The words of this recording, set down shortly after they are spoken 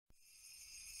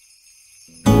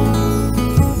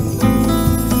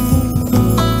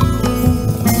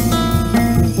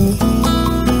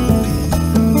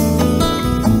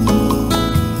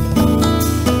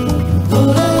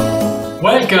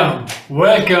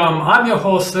Welcome. I'm your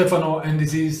host Stefano, and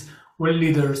this is When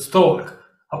Leaders Talk,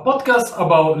 a podcast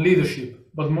about leadership,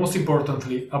 but most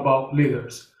importantly, about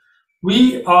leaders.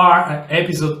 We are at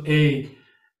episode 8,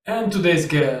 and today's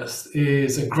guest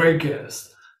is a great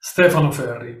guest, Stefano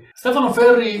Ferri. Stefano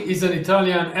Ferri is an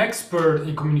Italian expert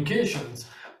in communications,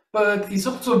 but he's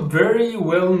also very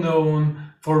well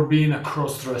known for being a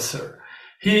crossdresser.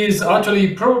 He is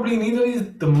actually probably in Italy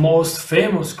the most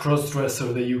famous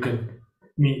crossdresser that you can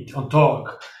meet on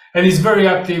talk, and he's very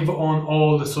active on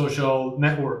all the social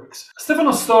networks.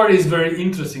 Stefano's story is very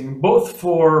interesting, both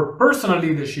for personal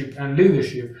leadership and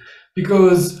leadership,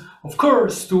 because of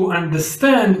course to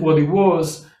understand what he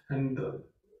was and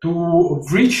to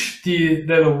reach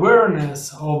that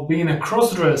awareness of being a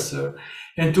crossdresser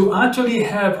and to actually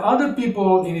have other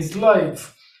people in his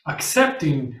life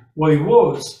accepting what he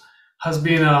was has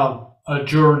been a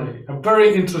journey, a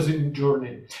very interesting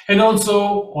journey. And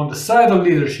also on the side of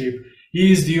leadership,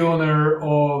 he is the owner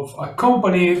of a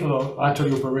company that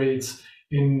actually operates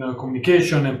in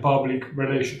communication and public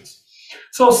relations.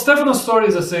 So Stefano's story,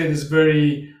 as I said, is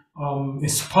very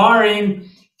inspiring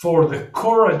for the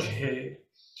courage here,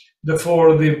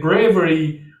 for the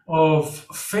bravery of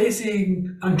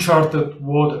facing uncharted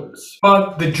waters.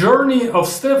 But the journey of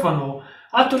Stefano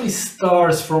actually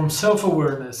starts from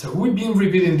self-awareness. We've been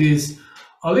repeating this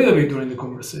a little bit during the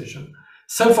conversation.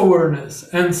 Self-awareness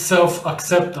and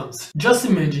self-acceptance. Just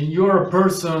imagine you're a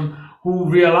person who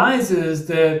realizes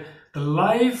that the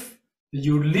life that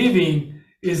you're living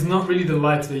is not really the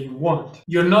life that you want.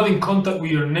 You're not in contact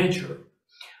with your nature.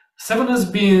 Stefano has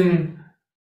been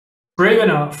brave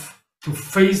enough to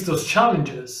face those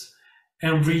challenges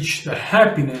and reach the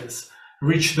happiness,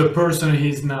 reach the person he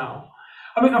is now.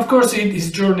 I mean, of course, his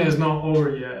journey is not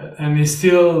over yet, and he's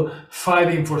still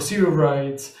fighting for civil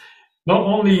rights, not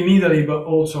only in Italy, but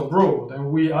also abroad.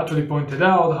 And we actually pointed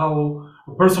out how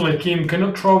a person like him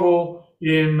cannot travel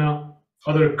in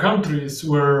other countries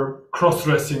where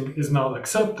cross-dressing is not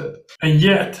accepted. And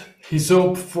yet, his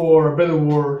hope for a better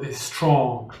world is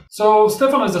strong. So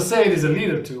Stefano, as I said, is a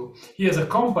leader too. He has a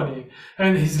company,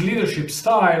 and his leadership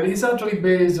style is actually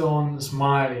based on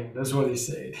smiling. That's what he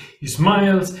said. He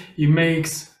smiles, he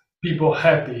makes people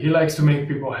happy. He likes to make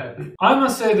people happy. I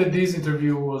must say that this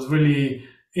interview was really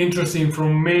interesting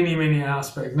from many, many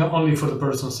aspects, not only for the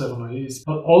person Stefano is,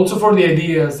 but also for the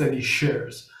ideas that he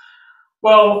shares.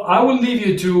 Well, I will leave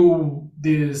you to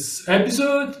this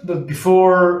episode, but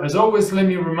before, as always, let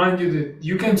me remind you that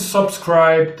you can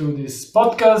subscribe to this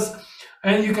podcast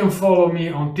and you can follow me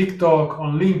on TikTok,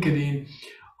 on LinkedIn,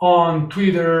 on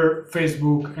Twitter,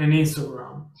 Facebook, and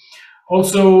Instagram.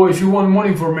 Also, if you want more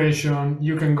information,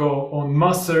 you can go on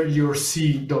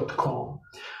masteryourc.com.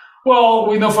 Well,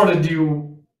 with no further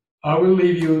ado, I will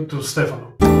leave you to Stefano.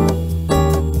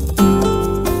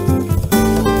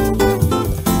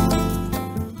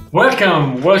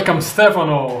 Welcome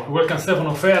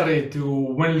Stefano Ferri to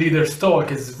When Leaders Talk.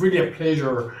 It's really a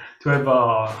pleasure to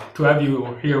have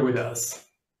you here with us.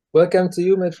 Welcome to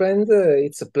you, my friend.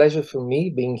 It's a pleasure for me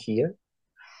being here,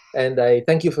 and I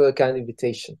thank you for the kind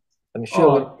invitation. I'm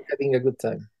sure we'll be having a good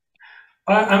time.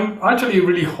 I'm actually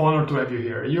really honored to have you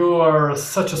here. You are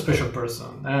such a special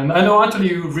person, and I know actually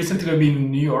you recently been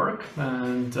in New York,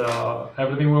 and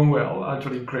everything went well,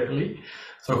 actually greatly.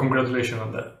 So congratulations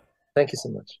on that. Thank you so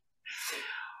much.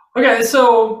 Okay,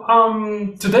 so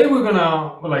today we're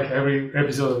gonna, like every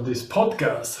episode of this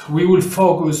podcast, we will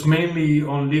focus mainly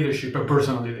on leadership and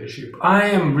personal leadership. I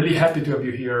am really happy to have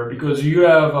you here because you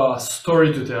have a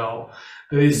story to tell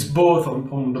that is both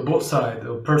on the both sides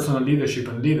of personal leadership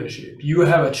and leadership. You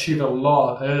have achieved a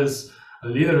lot as a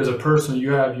leader, as a person.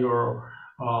 You have your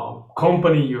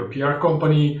company, your PR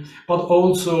company, but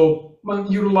also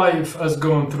your life has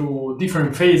gone through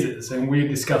different phases, and we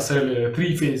discussed earlier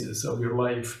 3 phases of your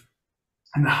life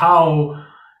and how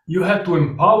you had to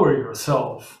empower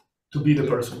yourself to be the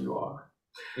person you are.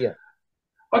 Yeah.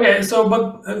 Okay, so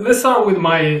but let's start with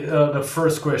the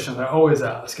first question I always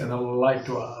ask, and I would like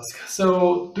to ask.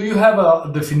 So, do you have a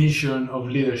definition of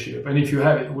leadership? And if you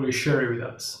have it, will you share it with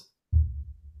us?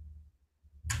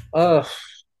 A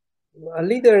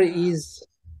leader is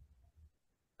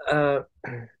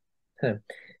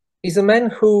a man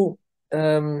who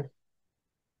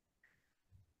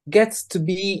gets to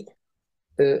be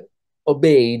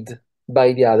obeyed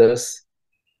by the others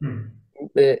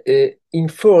in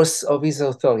force of his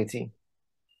authority,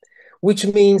 which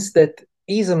means that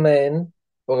he's a man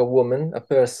or a woman, a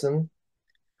person,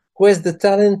 who has the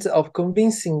talent of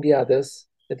convincing the others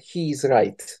that he is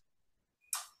right.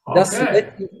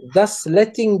 Okay. Thus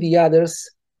letting the others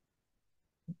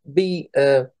be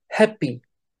happy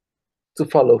to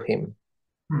follow him.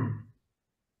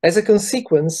 As a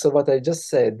consequence of what I just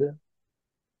said,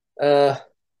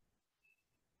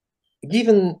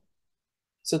 given,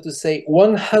 so to say,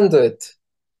 100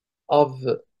 of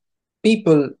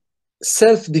people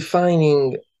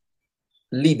self-defining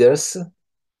leaders,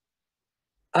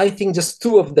 I think just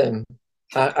 2 of them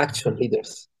are actual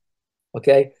leaders.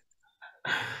 Okay?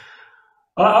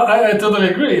 I totally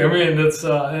agree. I mean, that's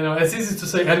it's easy to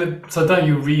say, and sometimes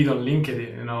you read on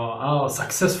LinkedIn,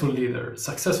 successful leaders,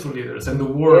 and the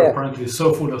world apparently is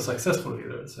so full of successful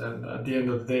leaders. And at the end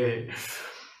of the day,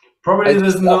 probably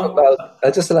there's no.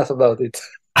 I just laugh about it.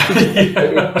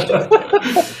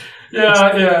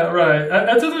 Yeah, right.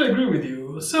 I totally agree with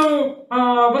you. So,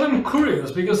 but I'm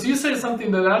curious because you say something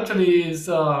that actually is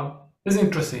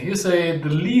interesting. You say the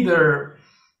leader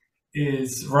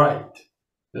is right.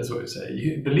 That's what you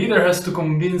say. The leader has to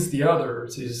convince the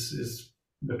others, is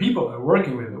the people that are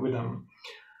working with them,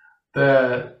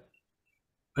 that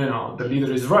the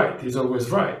leader is right. He's always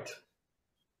right.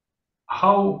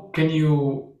 How can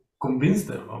you convince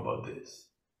them about this?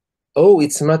 Oh,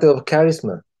 it's a matter of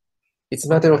charisma. It's a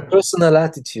matter of personal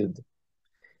attitude.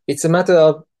 It's a matter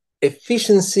of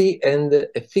efficiency and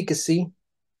efficacy,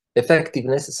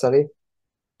 effectiveness, sorry,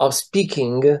 of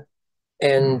speaking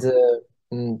and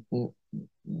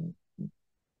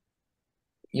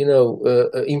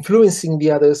influencing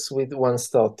the others with one's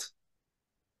thought.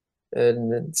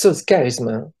 So it's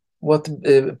charisma, what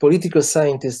political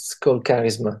scientists call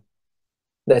charisma.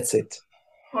 That's it.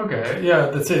 Okay, yeah,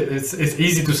 that's it. It's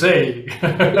easy to say.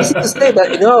 Easy to say,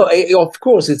 but of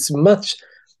course, it's much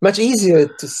easier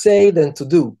to say than to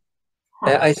do.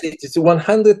 I say it's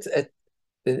 100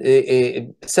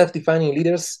 self-defining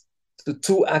leaders to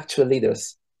 2 actual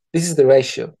leaders. This is the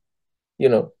ratio,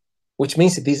 which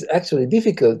means it is actually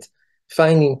difficult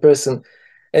finding person,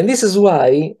 and this is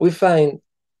why we find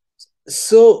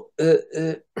so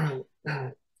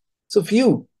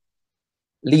few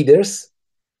leaders,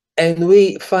 and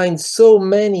we find so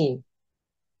many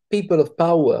people of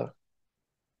power.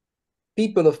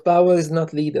 People of power is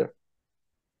not leader.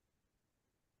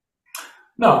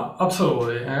 No,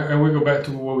 absolutely, and we go back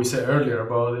to what we said earlier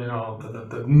about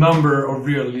the number of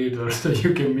real leaders that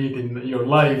you can meet in your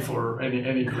life or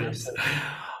any place.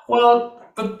 Well,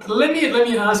 but let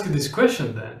me ask you this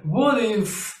question then: what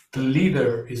if the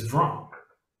leader is wrong?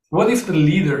 What if the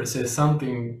leader says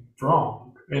something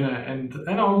wrong? And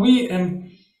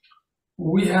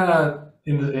we had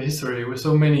in the history with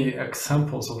so many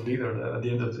examples of leaders that at the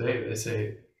end of the day they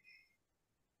say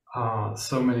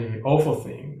so many awful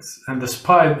things, and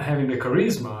despite having the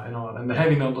charisma, and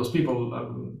having all those people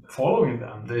following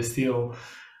them, they still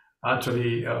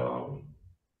actually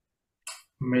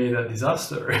made a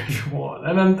disaster, if you want.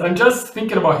 And I'm just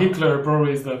thinking about Hitler.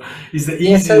 Probably is the easiest.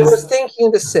 Yes, I was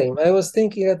thinking the same. I was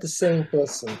thinking at the same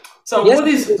person. So yes,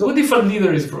 what if a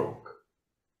leader is wrong?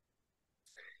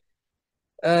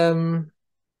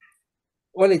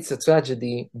 Well, it's a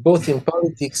tragedy, both in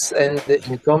politics and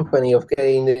in company,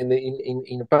 okay,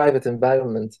 in a private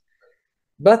environment.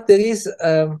 But there is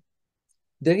a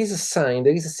sign,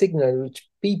 there is a signal which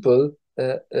people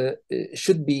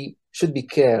should be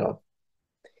care of.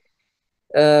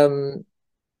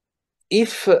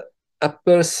 If a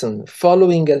person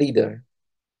following a leader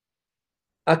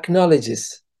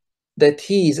acknowledges that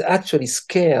he is actually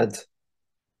scared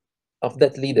of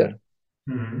that leader,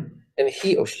 and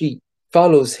he or she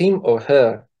follows him or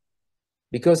her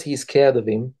because he is scared of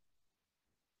him,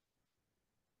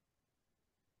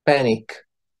 panic.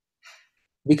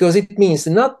 Because it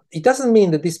doesn't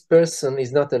mean that this person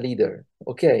is not a leader.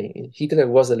 Okay, Hitler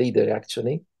was a leader,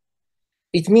 actually.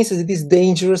 It means that it is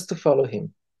dangerous to follow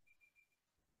him.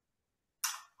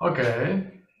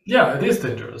 Okay. Yeah, it is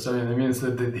dangerous. I mean, it means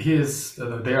that he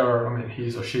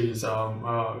or she is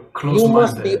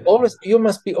close-minded. You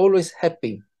must be always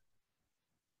happy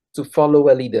to follow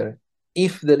a leader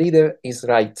if the leader is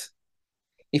right.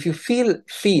 If you feel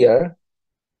fear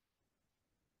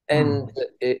and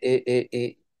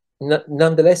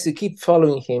nonetheless you keep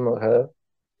following him or her,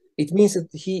 it means that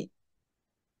he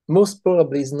most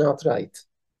probably is not right.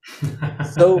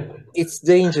 So it's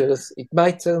dangerous. It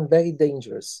might turn very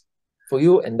dangerous for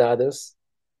you and others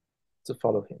to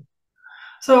follow him.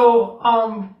 So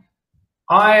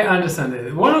I understand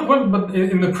it. But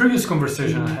in the previous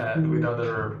conversation I had with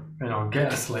other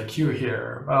guests like you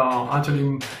here,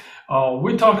 actually,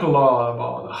 we talked a lot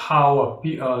about how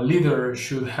a leader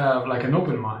should have like an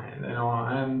open mind,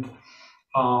 and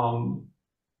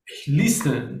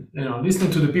listen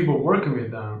to the people working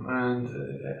with them, and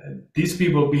these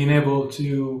people being able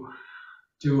to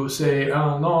say,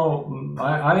 no,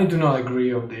 I do not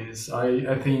agree on this.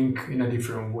 I think in a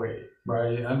different way.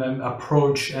 right? And then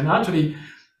approach, and actually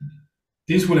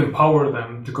this will empower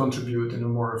them to contribute in a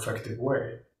more effective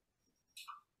way.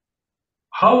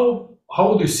 How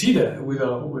would you see that with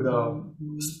a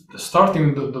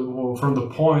starting from the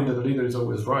point that the leader is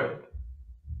always right?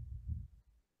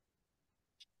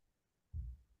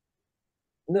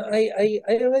 No, I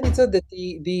already thought that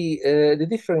the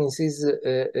difference is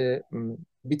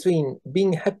between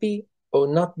being happy or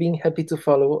not being happy to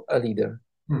follow a leader.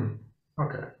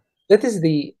 Okay. That is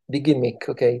the gimmick,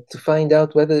 okay, to find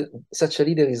out whether such a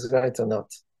leader is right or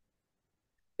not.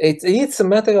 It's a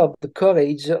matter of the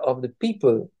courage of the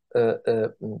people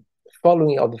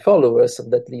following, or the followers of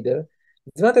that leader.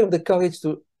 It's a matter of the courage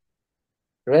to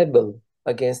rebel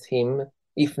against him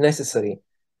if necessary.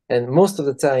 And most of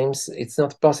the times, it's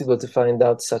not possible to find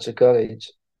out such a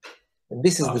courage. And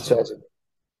this is the tragedy.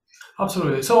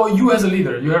 Absolutely. So you as a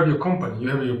leader, you have your company, you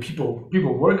have your people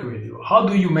working with you. How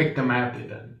do you make them happy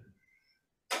then?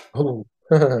 Oh.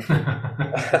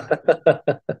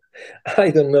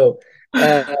 I don't know.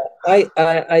 I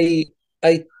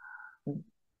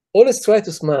always try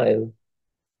to smile,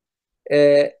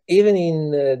 even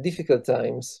in difficult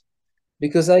times,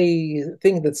 because I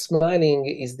think that smiling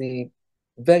is the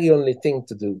very only thing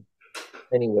to do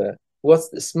anywhere.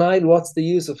 What's the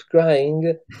use of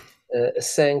crying?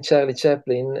 Sang Charlie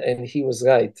Chaplin, and he was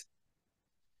right.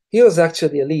 He was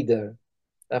actually a leader,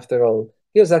 after all.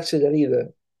 He was actually a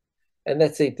leader, and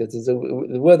that's it. It is the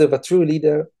word of a true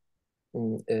leader.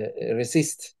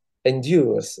 Resist,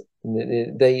 endures.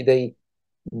 They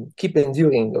keep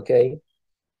enduring, okay,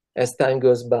 as time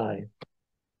goes by.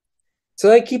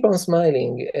 So I keep on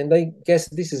smiling, and I guess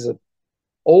this is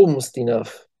almost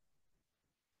enough.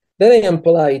 Then I am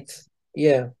polite,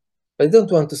 yeah, but I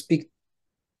don't want to speak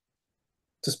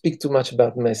too much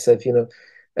about myself, you know.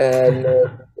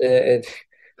 And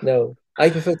no, I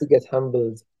prefer to get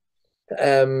humbled.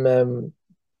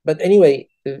 But anyway,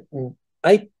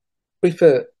 I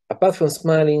prefer, apart from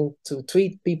smiling, to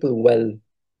treat people well,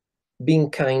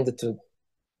 being kind to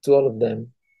all of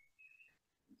them.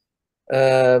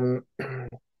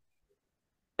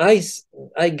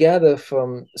 I gather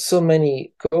from so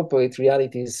many corporate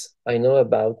realities I know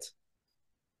about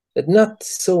that not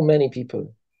so many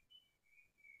people,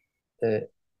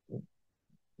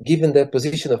 given their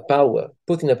position of power,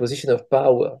 put in a position of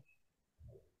power,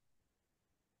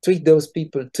 treat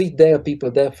their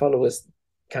people, their followers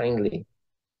kindly.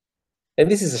 And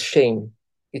this is a shame.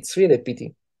 It's really a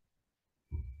pity.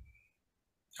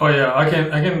 Oh yeah, I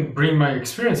can bring my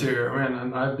experience here. I mean,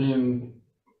 and I've been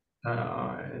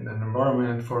in an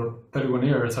environment for 31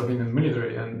 years. I've been in the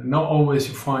military, and not always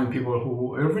you find people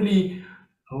who really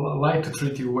like to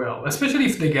treat you well, especially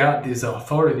if they got this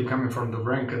authority coming from the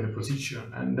rank and the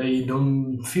position, and they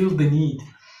don't feel the need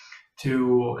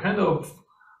to kind of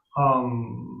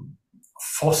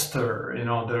foster, you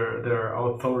know, their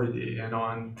authority, you know,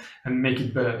 and make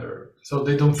it better. So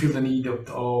they don't feel the need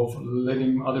of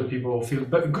letting other people feel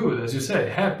good, as you say,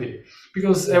 happy,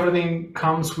 because everything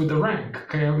comes with the rank,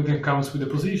 okay? Everything comes with the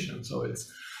position. So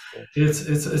it's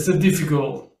a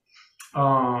difficult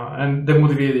and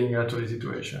demotivating actually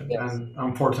situation. Yes. And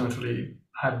unfortunately,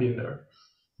 have been there.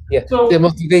 Yeah, so,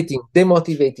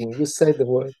 demotivating. You said the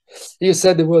word. You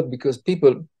said the word because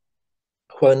people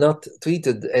who are not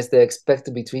treated as they expect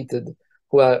to be treated,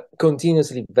 who are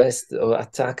continuously vested or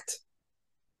attacked,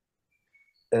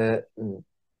 get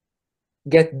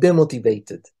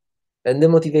demotivated. And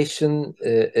demotivation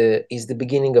is the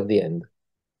beginning of the end.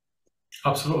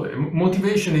 Absolutely.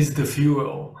 Motivation is the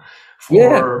fuel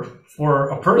for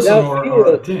a person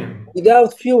or a team.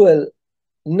 Without fuel,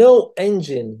 no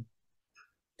engine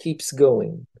keeps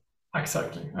going.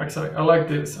 Exactly. I like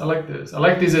this. I like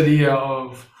this idea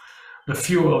of the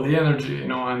fuel, the energy, you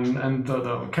know, and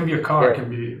the can be a car, can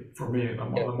be, for me,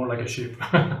 more like a ship,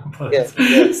 but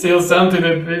still something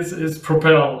that is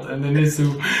propelled and it needs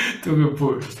to be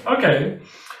pushed. Okay,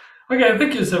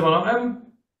 thank you, Stefano.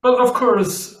 But of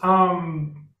course,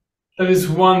 there is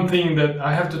one thing that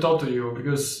I have to talk to you,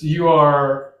 because you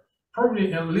are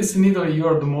probably, at least in Italy, you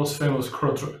are the most famous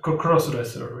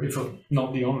crossdresser, if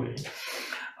not the only.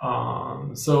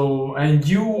 So, and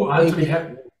you actually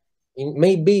have.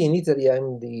 Maybe in Italy,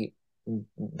 I'm the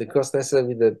crossdresser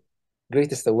with the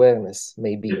greatest awareness.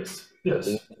 Maybe. Yes.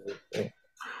 Yeah.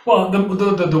 Well,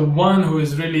 the one who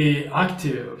is really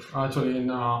active actually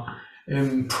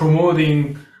in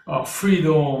promoting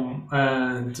freedom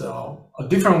and a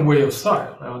different way of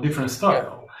style, a different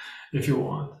style, if you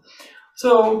want.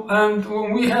 So, and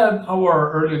when we had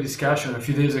our early discussion a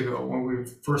few days ago, when we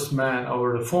first met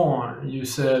over the phone, you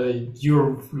said that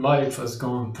your life has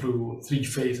gone through three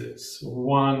phases.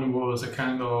 One was a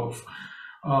kind of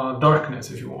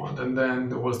darkness, if you want, and then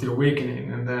there was the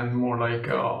awakening, and then more like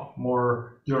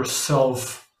more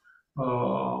yourself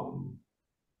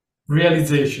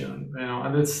realization,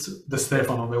 and it's the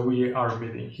Stefano that we are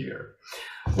meeting here.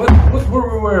 What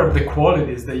were the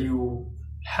qualities that you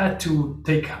had to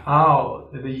take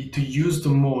out, to use the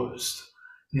most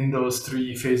in those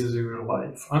three phases of your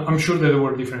life? I'm sure that there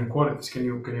were different qualities. Can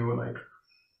you like?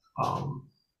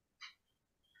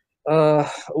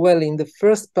 Well, in the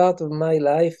first part of my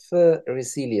life,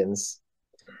 resilience.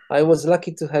 I was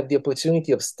lucky to have the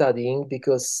opportunity of studying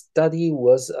because study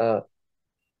was a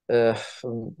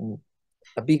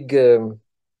big, big,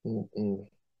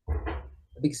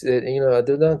 I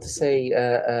don't know how to say,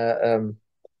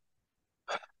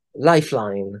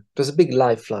 lifeline. It was a big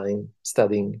lifeline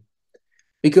studying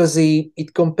because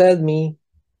it compelled me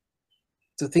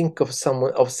to think of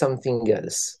something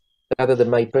else rather than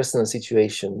my personal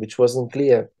situation, which wasn't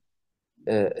clear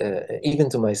even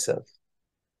to myself.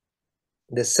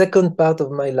 The second part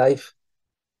of my life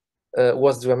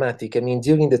was dramatic. I mean,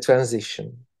 during the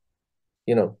transition,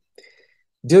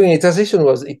 during the transition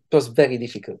it was very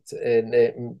difficult,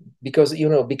 and because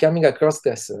becoming a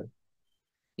crossdresser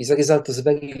is a result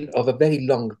of a very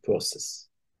long process.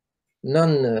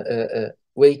 None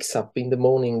wakes up in the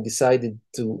morning decided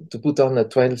to put on a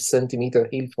 12-centimeter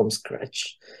heel from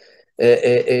scratch.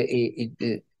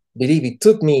 Believe it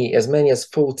took me as many as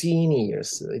 14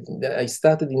 years. I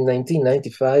started in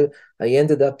 1995. I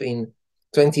ended up in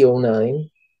 2009.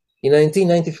 In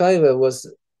 1995, I was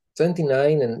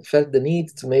 29 and felt the need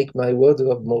to make my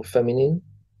wardrobe more feminine.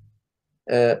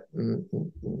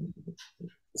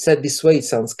 Said this way, it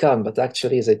sounds calm, but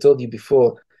actually, as I told you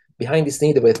before, behind this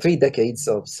need, there were 3 decades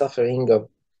of suffering, of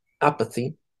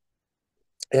apathy.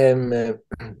 Anyway,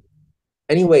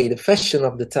 the fashion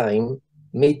of the time,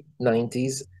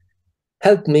 mid-90s,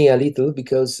 helped me a little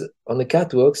because on the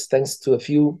catwalks, thanks to a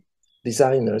few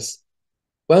designers,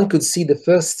 one could see the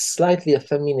first slightly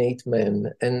effeminate men.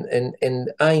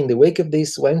 And I, in the wake of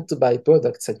this, went to buy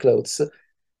products and clothes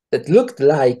that looked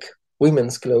like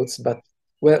women's clothes, but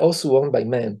were also worn by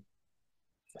men,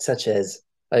 such as,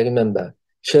 I remember,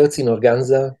 shirts in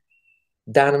organza,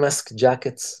 damask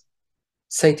jackets,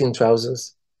 satin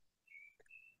trousers.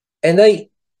 And I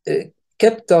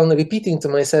kept on repeating to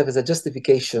myself as a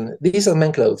justification, these are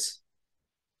men clothes,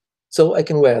 so I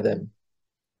can wear them.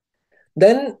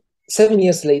 Then, 7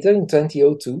 years later, in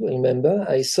 2002, I remember,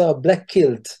 I saw a black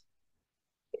kilt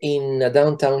in a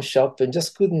downtown shop and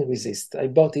just couldn't resist. I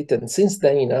bought it, and since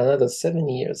then, in another 7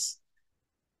 years,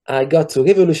 I got to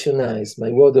revolutionize my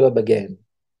wardrobe again.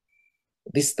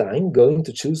 This time, going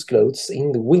to choose clothes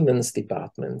in the women's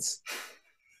departments.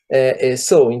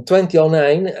 So in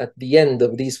 2009, at the end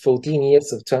of these 14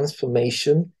 years of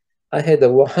transformation, I had a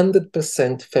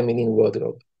 100% feminine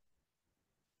wardrobe.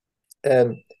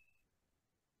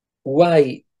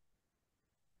 Why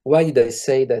did I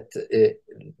say that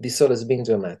this all has been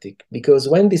dramatic? Because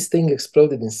when this thing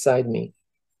exploded inside me,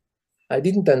 I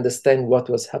didn't understand what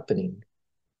was happening.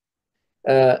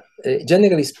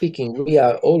 Generally speaking, we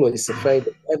are always afraid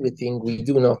of everything we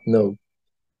do not know.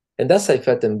 And thus I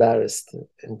felt embarrassed.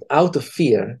 And out of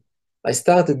fear, I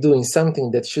started doing something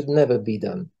that should never be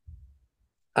done.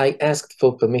 I asked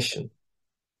for permission.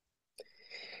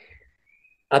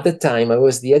 At the time, I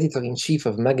was the editor-in-chief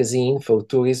of a magazine for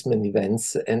tourism and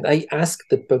events, and I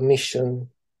asked the permission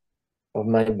of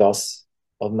my boss,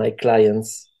 of my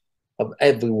clients, of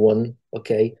everyone,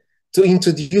 okay, to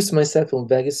introduce myself on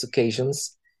various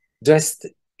occasions dressed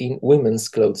in women's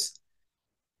clothes.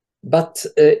 But,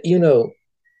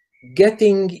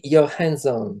 getting your hands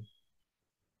on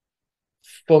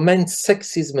foment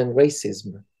sexism and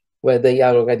racism where they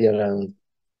are already around.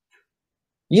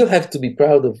 You have to be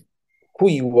proud of who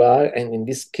you are, and in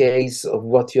this case, of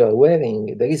what you are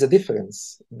wearing. There is a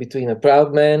difference between a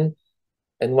proud man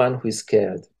and one who is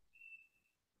scared.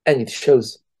 And it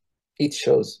shows. It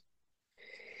shows.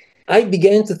 I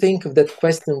began to think of that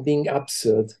question being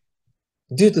absurd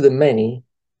due to the many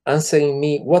answering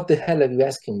me, what the hell are you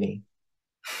asking me?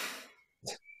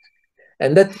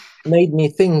 And that made me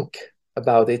think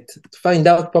about it. To find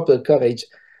out proper courage,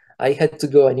 I had to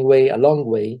go anyway a long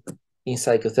way in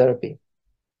psychotherapy.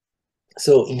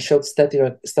 So in short, starting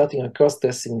a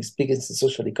cross-dressing experience is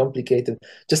socially complicated,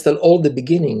 just all the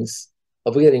beginnings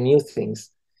of really new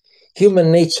things.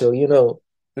 Human nature,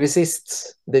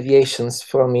 resists deviations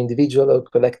from individual or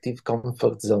collective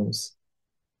comfort zones.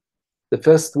 the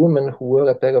first woman who wore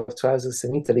a pair of trousers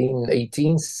in Italy in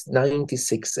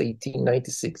 1896,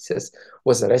 yes,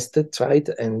 was arrested, tried,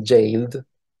 and jailed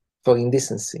for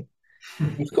indecency.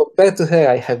 If compared to her,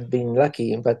 I have been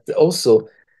lucky, but also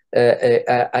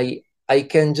I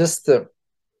can just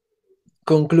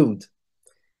conclude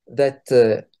that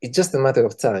it's just a matter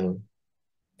of time.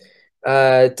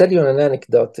 I'll tell you an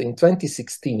anecdote. In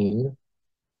 2016,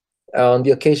 on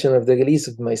the occasion of the release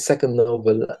of my second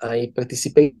novel, I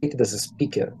participated as a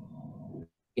speaker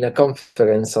in a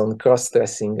conference on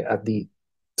cross-dressing at the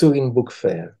Turin Book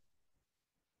Fair.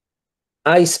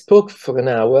 I spoke for an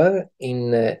hour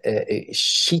in a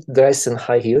sheath dress and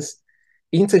high heels,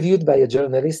 interviewed by a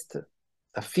journalist,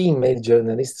 a female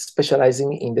journalist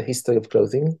specializing in the history of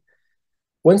clothing,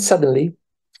 when suddenly,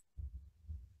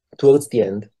 towards the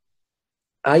end,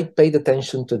 I paid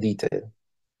attention to detail.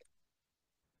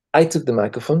 I took the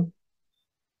microphone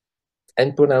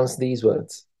and pronounced these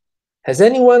words. Has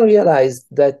anyone realized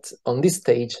that on this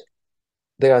stage,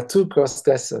 there are two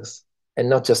cross-dressers and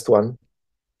not just one?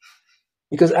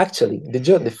 Because actually,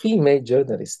 the female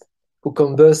journalist who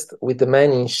conversed with the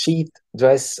man in sheath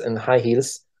dress and high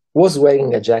heels was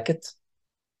wearing a jacket,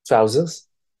 trousers,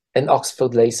 and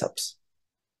Oxford lace-ups.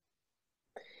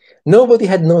 Nobody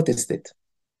had noticed it,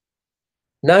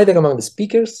 neither among the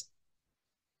speakers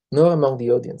nor among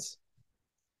the audience.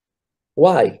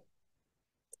 Why?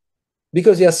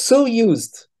 Because we are so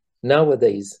used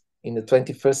nowadays in the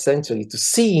 21st century to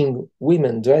seeing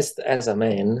women dressed as a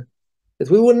man that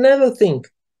we will never think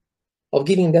of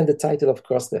giving them the title of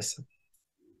crossdresser.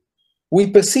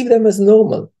 We perceive them as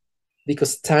normal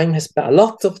because time has passed. A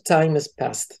lot of time has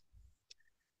passed.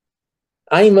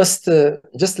 I must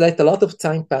just let a lot of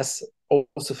time pass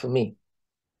also for me,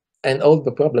 and all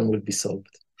the problem will be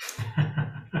solved.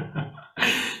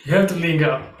 You have to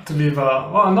live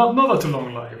well, not a too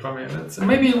long life. I mean,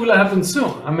 maybe it will happen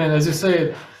soon. I mean, as you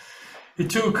said, it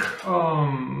took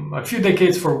a few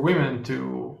decades for women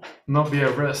to not be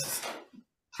arrested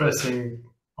dressing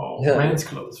men's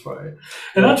clothes, right?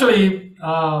 And actually,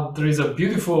 there is a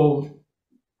beautiful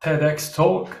TEDx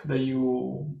talk that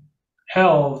you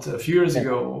held a few years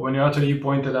ago when you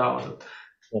pointed out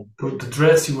that the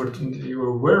dress you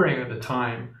were wearing at the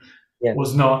time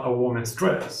was not a woman's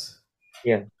dress.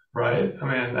 Yeah. Right. I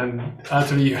mean, and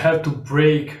actually, you have to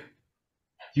break.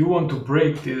 You want to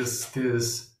break this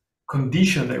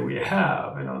condition that we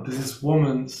have. You know, this is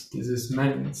woman's. This is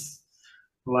men's.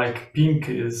 Like pink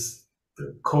is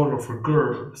the color for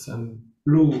girls, and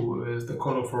blue is the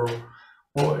color for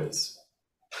boys.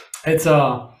 It's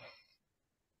an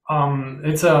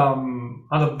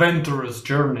adventurous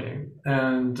journey,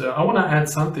 and I want to add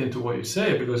something to what you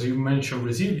say, because you mentioned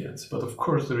resilience, but of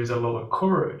course there is a lot of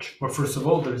courage. But first of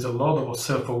all, there is a lot of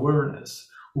self-awareness,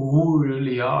 who we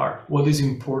really are, what is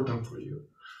important for you.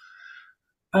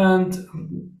 And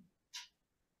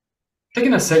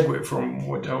taking a segue from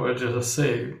what I just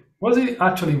said, what is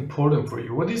actually important for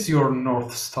you? What is your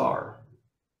North Star?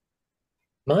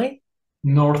 My?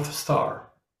 North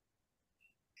Star.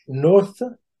 North?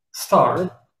 Star.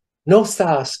 No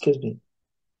star, excuse me.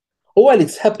 Oh, well,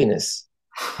 it's happiness.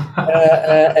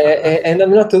 And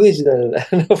I'm not original,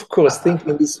 of course,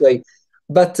 thinking this way.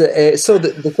 But so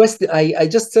the question, I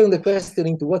just turned the question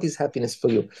into what is happiness for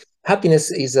you? Happiness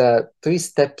is a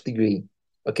 3-step degree,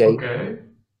 okay? Okay.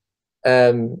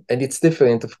 And it's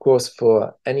different, of course,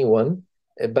 for anyone,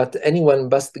 but anyone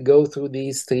must go through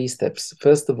these 3 steps.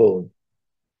 First of all,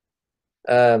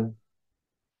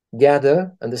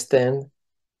 gather, understand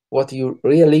what you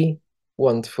really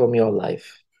want from your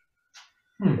life.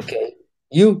 Okay,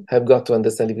 you have got to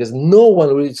understand it, because no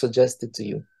one will suggest it to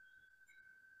you.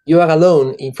 You are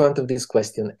alone in front of this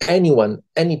question. Anyone,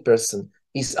 any person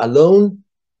is alone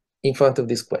in front of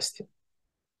this question.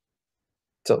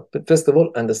 So, but first of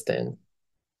all, understand.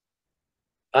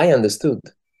 I understood.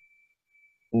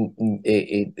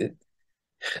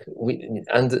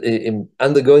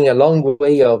 Undergoing a long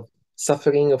way of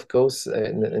suffering, of course,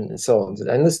 and so on.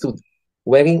 I understood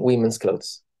wearing women's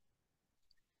clothes.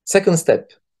 Second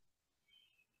step,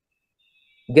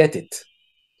 get it.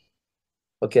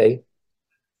 Okay,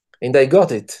 and I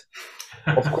got it.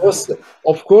 Of course,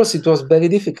 it was very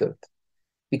difficult,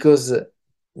 because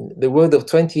the world of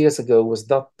 20 years ago was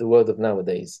not the world of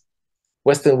nowadays.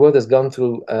 Western world has gone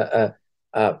through an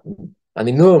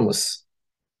enormous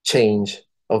change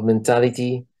of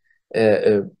mentality.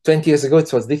 20 years ago,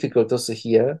 it was difficult also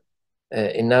here,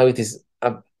 and now it is,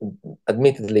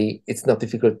 admittedly, it's not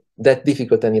that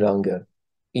difficult any longer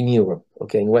in Europe,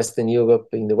 okay, in Western Europe,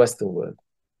 in the Western world.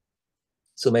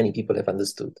 So many people have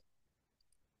understood.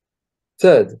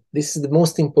 Third, this is the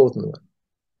most important one.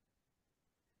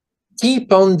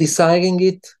 keep on desiring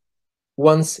it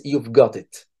once you've got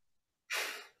it.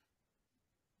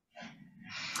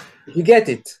 If you get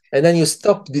it and then you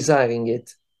stop desiring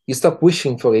it, you stop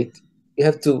wishing for it, you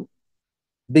have to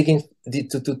begin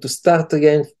to start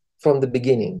again from the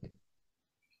beginning,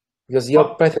 because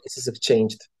your preferences have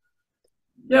changed.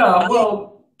 Yeah,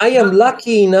 well, I am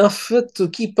lucky enough to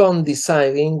keep on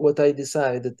desiring what I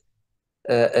decided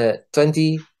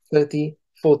 20, 30,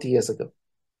 40 years ago.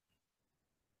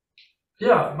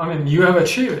 Yeah, I mean, you have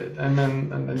achieved it, and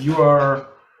then you are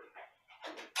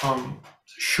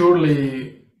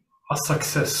surely a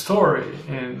success story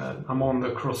in among the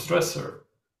crossdresser.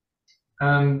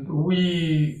 And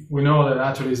we know that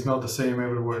actually it's not the same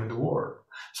everywhere in the world.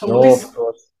 So No, what is of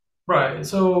course. right?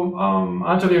 So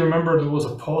actually, I remember there was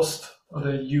a post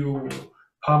that you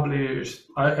published.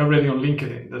 I read it on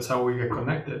LinkedIn. That's how we get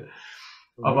connected.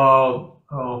 About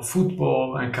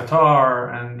football and Qatar,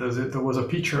 and there was a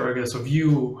picture, I guess, of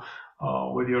you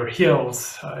with your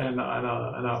heels and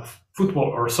a football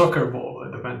or soccer ball.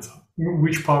 It depends on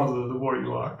which part of the world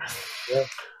you are. Yeah.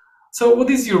 So, what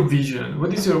is your vision?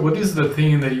 What is the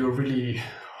thing that you really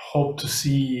hope to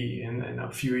see in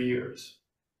a few years?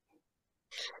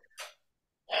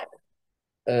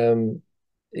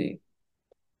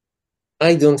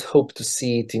 I don't hope to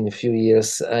see it in a few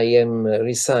years. I am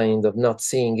resigned of not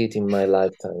seeing it in my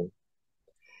lifetime.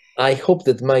 I hope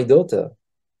that my daughter,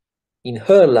 in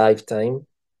her lifetime,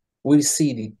 will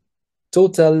see the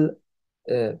total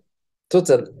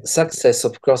total success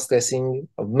of cross-dressing,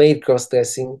 of male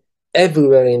cross-dressing,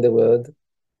 everywhere in the world,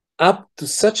 up to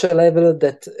such a level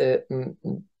that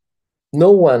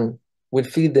no one will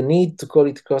feel the need to call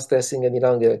it cross-dressing any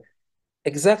longer.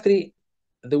 Exactly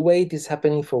the way it is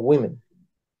happening for women.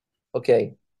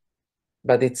 Okay,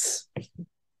 but it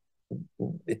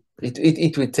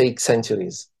will take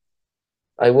centuries.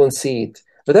 I won't see it,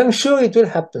 but I'm sure it will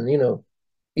happen.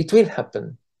 It will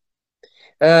happen.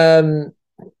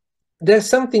 There's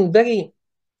something very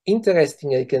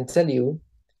interesting I can tell you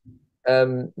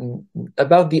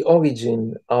about the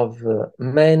origin of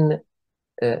men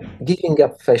giving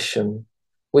up fashion,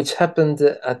 which happened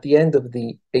at the end of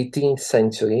the 18th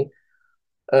century,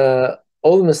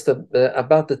 almost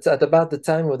about the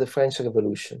time of the French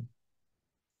Revolution.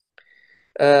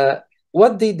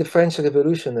 What did the French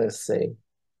revolutionaries say?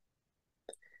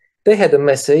 They had a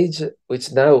message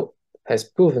which now has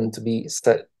proven to be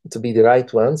the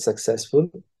right one,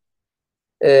 successful.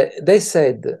 They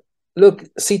said, look,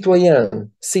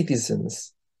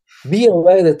 citizens, be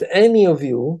aware that any of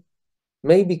you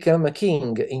may become a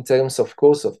king in terms, of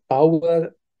course, of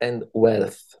power and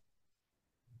wealth.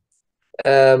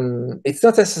 It's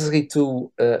not necessary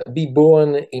to be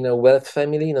born in a wealth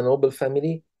family, in a noble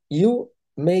family. You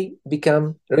may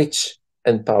become rich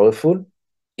and powerful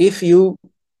if you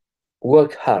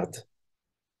work hard.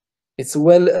 It's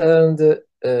well-earned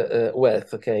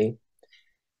wealth, okay?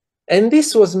 And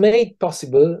this was made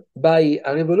possible by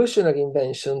a revolutionary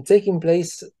invention taking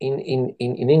place in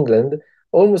England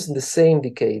almost in the same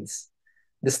decades,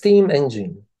 the steam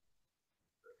engine.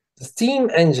 The steam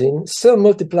engine so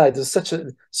multiplied as such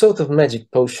a sort of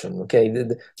magic potion, okay,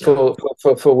 for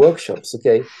workshops,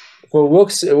 okay, for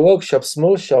workshops,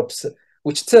 small shops,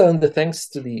 which turned, thanks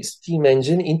to the steam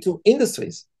engine, into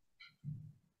industries.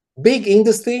 Big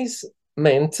industries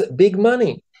meant big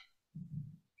money.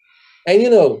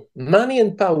 And money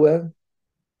and power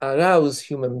arouse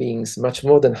human beings much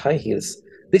more than high heels.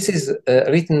 This is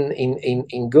written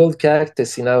in gold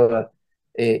characters in our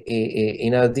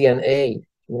DNA.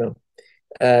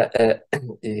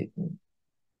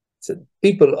 So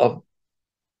people of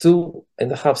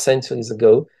 2.5 centuries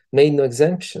ago made no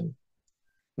exemption.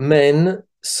 Men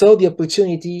saw the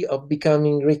opportunity of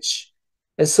becoming rich,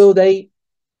 and so they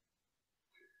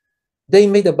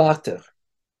made a barter.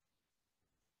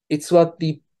 It's what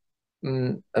the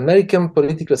American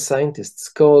political scientists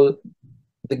call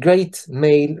the great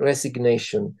male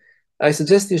resignation. I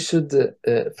suggest you should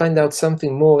find out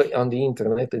something more on the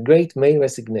internet, the great male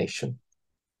resignation.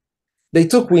 They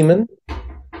took women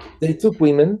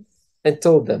and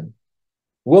told them,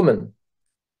 woman,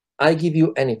 I give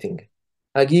you anything.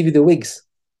 I give you the wigs,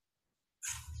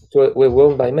 which were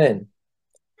worn by men.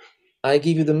 I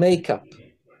give you the makeup,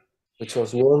 which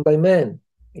was worn by men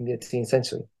in the 18th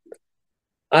century.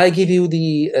 I give you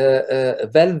the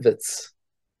velvets.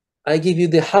 I give you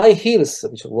the high heels,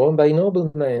 which were worn by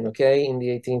noblemen, okay, in the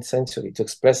 18th century to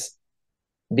express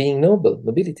being noble,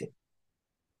 nobility.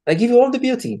 I give you all the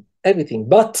beauty, everything,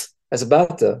 but as a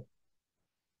barter,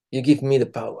 you give me the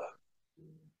power.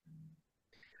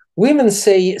 Women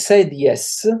said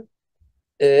yes,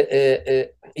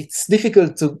 it's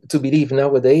difficult to believe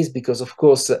nowadays because, of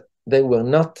course, they were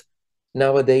not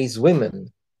nowadays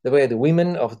women. They were the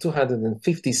women of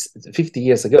 250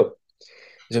 years ago.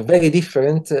 They were very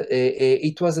different.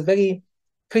 It was a very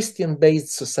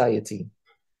Christian-based society.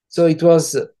 So it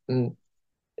was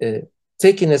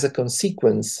taken as a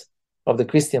consequence of the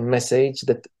Christian message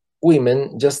that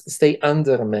women just stay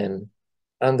under the man.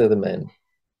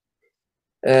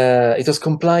 It was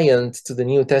compliant to the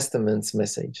New Testament's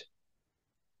message.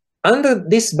 Under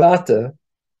this barter,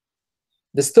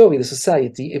 the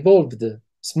society evolved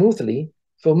smoothly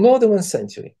for more than 1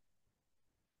 century,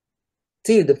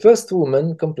 till the first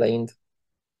woman complained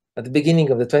at the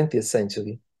beginning of the 20th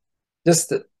century,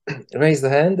 just raised her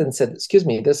hand and said, "Excuse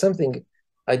me, there's something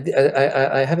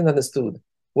I haven't understood.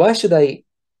 Why should I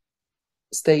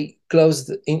stay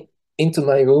closed into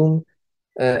my room?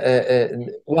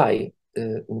 Why?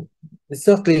 It's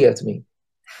not clear to me.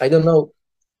 I don't know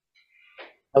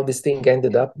how this thing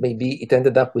ended up. Maybe it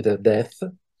ended up with her death.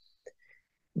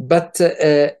 But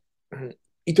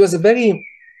it was a very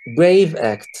brave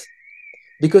act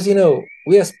because,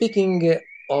 we are speaking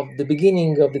of the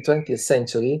beginning of the 20th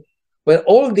century, where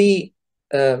all the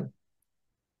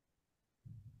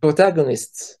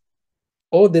protagonists,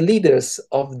 all the leaders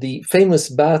of the famous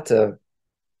barter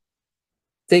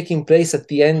taking place at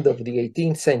the end of the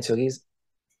 18th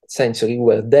century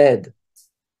were dead.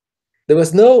 There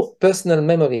was no personal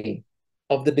memory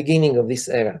of the beginning of this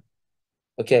era,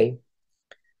 okay?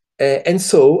 And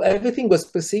so everything was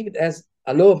perceived as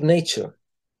a law of nature.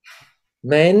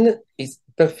 Men is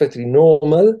perfectly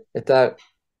normal that are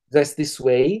dressed this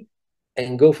way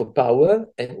and go for power,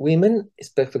 and women is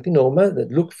perfectly normal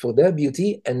that look for their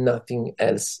beauty and nothing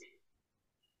else.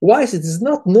 Why is it? It's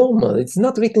not normal. It's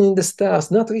not written in the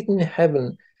stars, not written in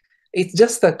heaven. It's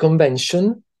just a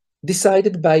convention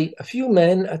decided by a few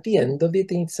men at the end of the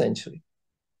 18th century.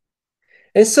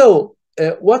 And so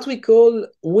what we call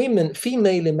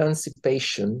female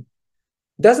emancipation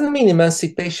doesn't mean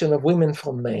emancipation of women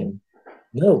from men.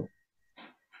 No,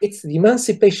 it's the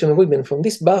emancipation of women from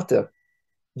this barter,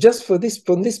 just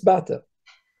from this barter.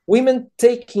 Women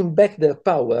taking back their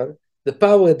power, the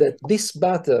power that this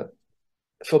barter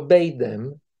forbade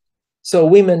them. So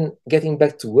women getting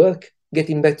back to work,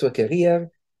 getting back to a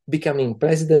career, becoming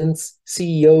presidents,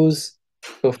 CEOs,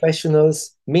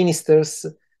 professionals, ministers,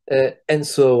 and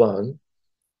so on.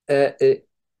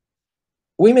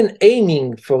 Women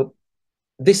aiming for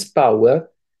this power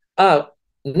are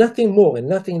nothing more and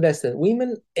nothing less than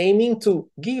women aiming to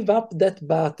give up that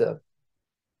barter.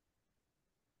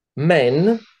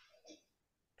 Men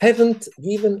haven't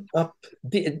given up,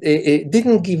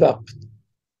 didn't give up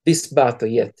this barter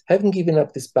yet, haven't given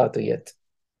up this barter yet,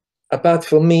 apart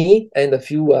from me and a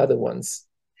few other ones.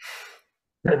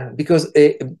 Because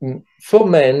for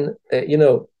men,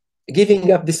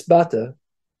 giving up this barter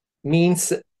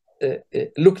means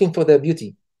looking for their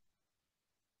beauty,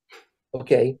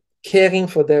 okay, caring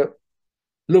for their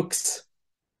looks,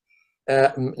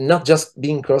 not just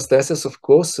being cross-dressers, of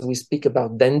course. We speak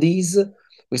about dandies,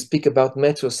 we speak about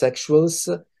metrosexuals.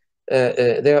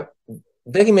 There are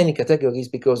very many categories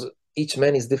because each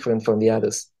man is different from the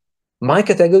others. My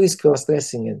category is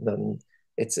cross-dressing, and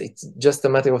it's just a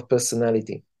matter of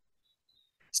personality.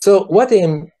 So what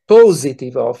I'm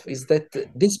positive of is that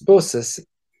this process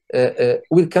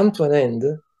will come to an end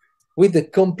with the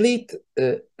complete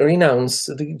renounce,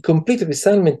 the complete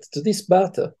resignment to this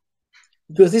barter,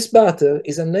 because this barter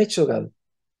is unnatural.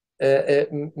 The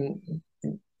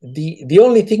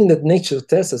only thing that nature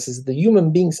tells us is the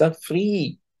human beings are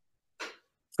free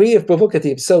of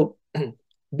provocative. So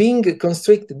being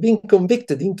constricted, being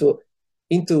convicted into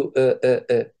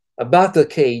a barter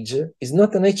cage is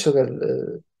not a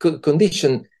natural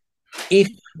condition if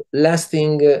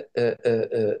lasting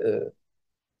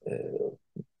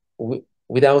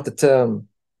without a term,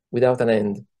 without an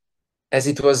end, as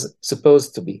it was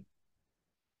supposed to be.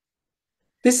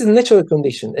 This is a natural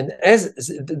condition, and as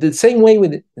the same way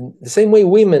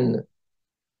women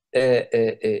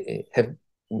have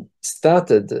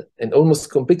started and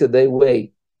almost completed their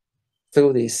way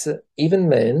through this, even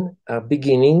men are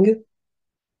beginning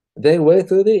their way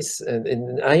through this,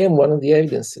 and I am one of the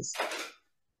evidences.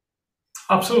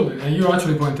 Absolutely, and you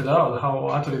actually pointed out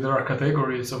how actually there are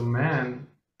categories of men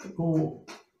who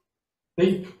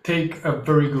they take a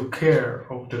very good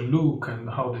care of the look and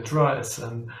how they dress,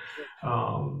 and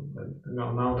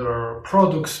now there are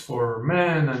products for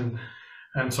men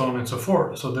and so on and so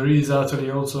forth. So there is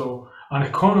actually also an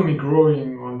economy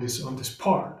growing on this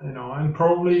part, and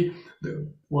probably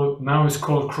what now is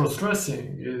called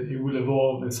cross-dressing, it will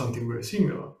evolve in something very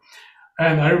similar.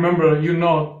 And I remember you're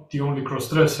not the only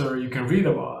cross-dresser you can read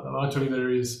about. And actually, there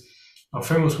is a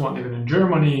famous one even in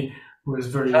Germany who is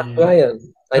very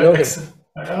Brian, I know him.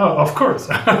 oh, of course,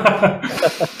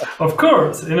 of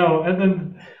course, and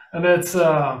then and that's.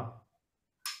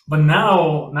 But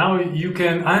now you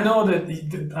can. I know that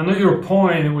I know your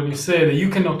point when you say that you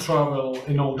cannot travel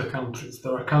in all the countries.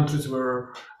 There are countries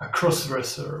where a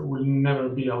cross-dresser will never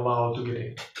be allowed to get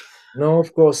in. No,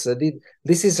 of course.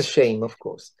 This is a shame, of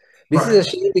course. This is Right. a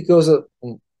shame because,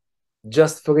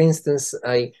 just for instance,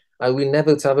 I will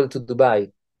never travel to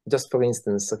Dubai. Just for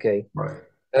instance, okay. Right.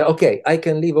 Okay, I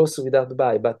can live also without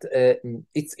Dubai, but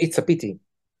it's a pity.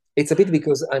 It's a pity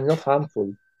because I'm not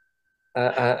harmful.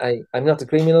 I'm not a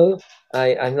criminal.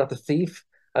 I'm not a thief.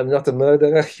 I'm not a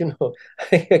murderer.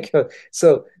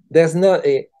 So there's not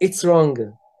a. It's wrong.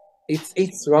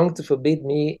 It's wrong to forbid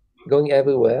me going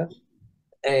everywhere,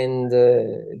 and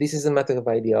this is a matter of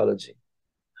ideology.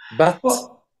 But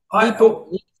Well, people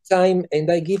need time, and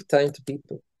I give time to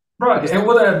people right. because And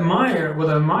what I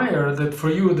admire that for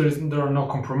you there are no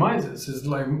compromises. It's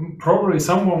like probably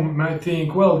someone might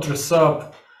think, well, dress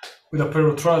up with a pair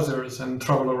of trousers and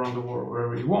travel around the world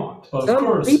wherever you want. But of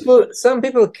course, some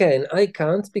people can. I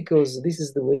can't because this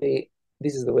is the way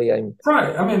I'm.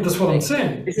 right. I mean, that's what I'm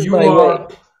saying. This is You my way.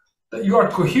 are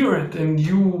coherent and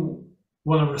you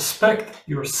want to respect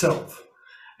yourself.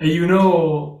 And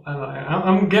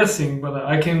I'm guessing, but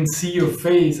I can see your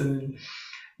face, and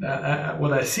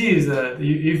what I see is that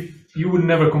if you would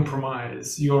never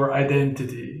compromise your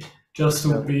identity just to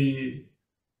No. be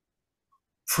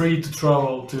free to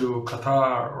travel to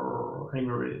Qatar or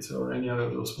Emirates or any other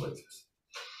of those places.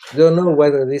 Don't know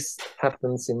whether this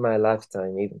happens in my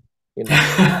lifetime, even.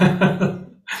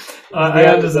 I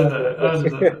understand that. I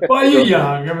understand that. Well, you're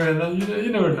young. I mean,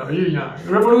 you never know. You're young.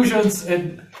 Revolutions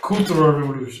and cultural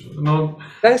revolutions. Not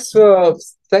Thanks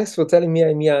for telling me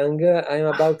I'm young. I'm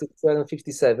about to turn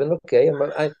 57. Okay, I'm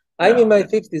in yeah. my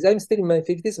 50s. I'm still in my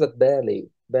 50s, but barely.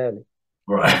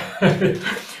 Right.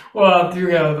 Well, you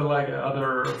got like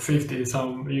other 50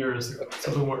 some years ago,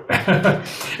 so don't worry.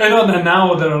 I know that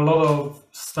now there are a lot of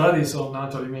studies on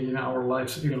actually making our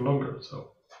lives even longer,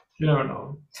 so you never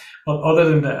know. But other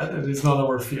than that, it is not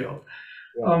our field.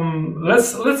 Yeah.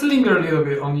 Let's linger a little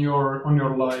bit on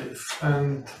your life,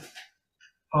 and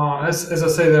as I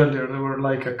said earlier, there were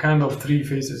like a kind of three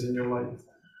phases in your life.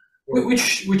 Yeah.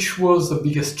 Which was the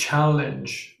biggest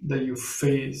challenge that you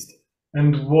faced,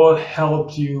 and what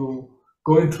helped you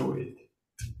going through it?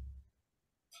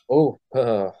 Oh,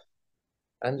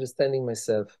 understanding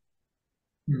myself.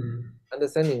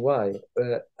 Understanding why.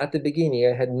 At the beginning,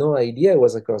 I had no idea I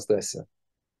was a crossdresser.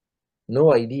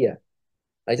 No idea.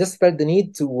 I just felt the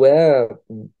need to wear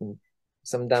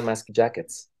some damask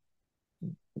jackets,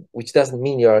 which doesn't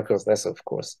mean you're a crossdresser, of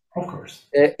course. Of course.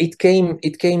 It came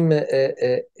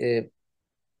very,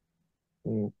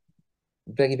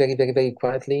 very, very, very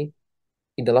quietly,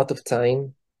 in a lot of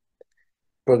time,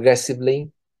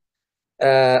 progressively.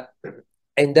 And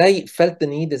I felt the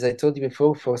need, as I told you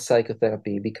before, for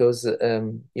psychotherapy because,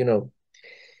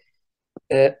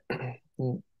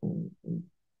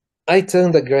 I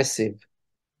turned aggressive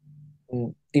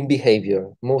in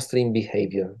behavior, mostly in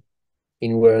behavior,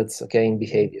 in words, okay, in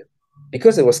behavior,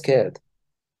 because I was scared.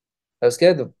 I was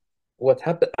scared of what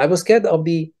happened. I was scared of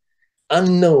the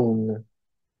unknown.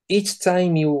 Each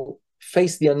time you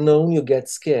face the unknown, you get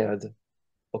scared,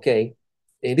 okay?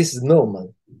 And this is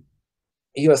normal.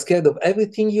 You are scared of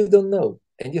everything you don't know,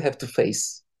 and you have to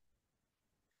face.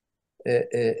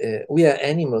 We are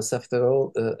animals, after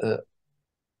all.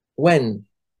 When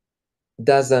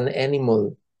does an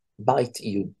animal bite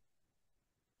you?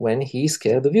 When he is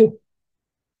scared of you.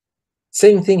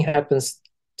 Same thing happens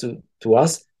to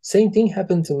us. Same thing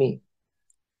happened to me.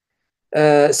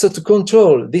 So to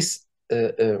control this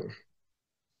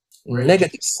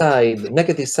negative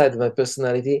side of my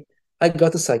personality, I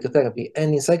got to psychotherapy.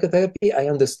 And in psychotherapy, I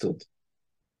understood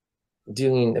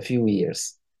during a few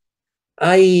years.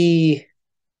 I've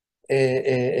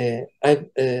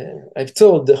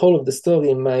told the whole of the story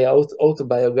in my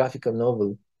autobiographical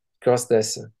novel,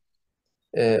 Crossdresser,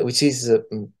 which is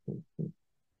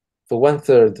for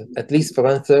 1/3, at least for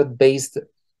 1/3, based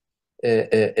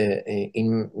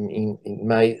in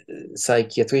my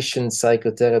psychiatrician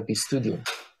psychotherapy studio.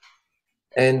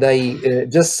 And I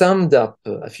just summed up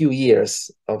a few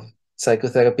years of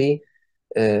psychotherapy.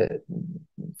 Of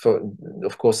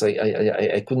course,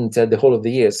 I couldn't tell the whole of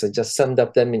the years. I just summed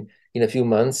up them in a few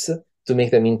months to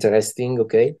make them interesting,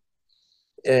 okay?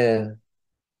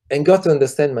 And got to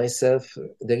understand myself,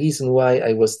 the reason why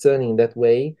I was turning that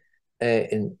way,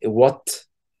 and what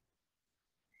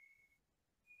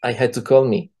I had to call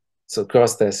me. So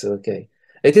crossdresser, okay.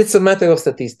 It's a matter of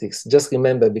statistics. Just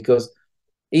remember, because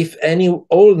if any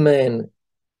old men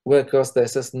were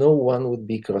crossdressers, no one would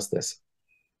be crossdresser.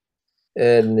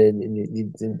 And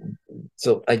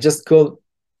so I just call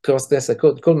crossdresser,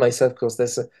 call myself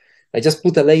crossdresser. I just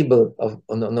put a label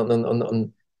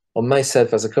on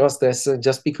myself as a crossdresser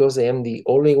just because I am the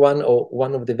only one or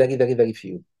one of the very, very, very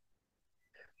few.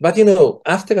 But you know,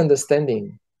 after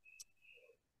understanding,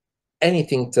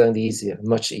 anything turned easier,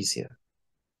 much easier.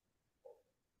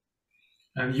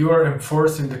 And you are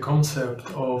enforcing the concept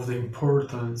of the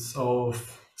importance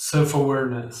of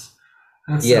self-awareness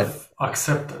and Yeah,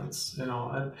 self-acceptance, you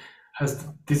know, and has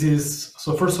this is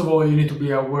so first of all you need to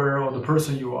be aware of the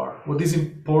person you are. What is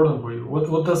important for you?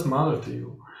 What does matter to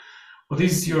you?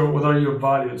 What are your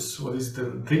values? What is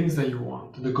the things that you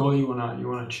want, the goal you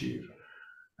wanna achieve?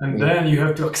 And yeah, then you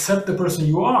have to accept the person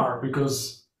you are,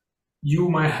 because you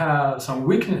might have some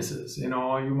weaknesses, you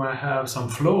know, you might have some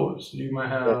flaws, you might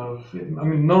yeah. have, I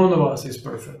mean, none of us is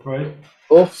perfect, right?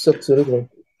 Oh, absolutely.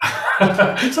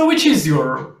 So which is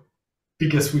your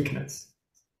biggest weakness?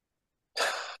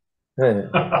 Yeah.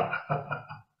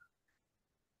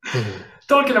 Mhm.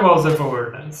 Talking about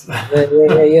self-awareness.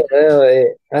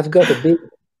 I've got a big,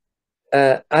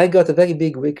 I got a very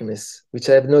big weakness, which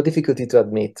I have no difficulty to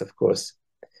admit, of course.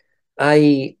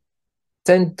 I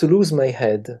tend to lose my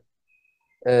head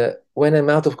when I'm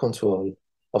out of control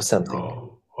of something.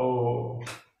 Oh.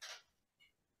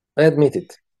 I admit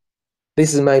it.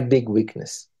 This is my big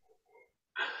weakness.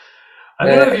 I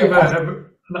don't know if you've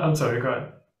ever, no, I'm sorry, go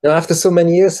ahead. Now, after so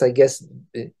many years, I guess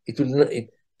it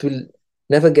will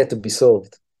never get to be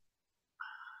solved.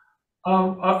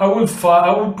 I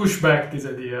would push back this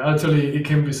idea. Actually, it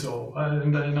can be so,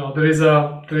 and you know there is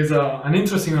an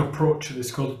interesting approach.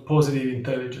 It's called positive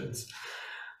intelligence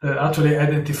that actually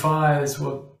identifies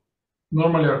what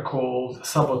normally are called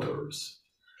saboteurs.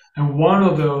 And one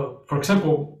of the, for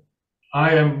example,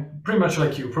 I am pretty much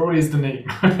like you. Probably is the name,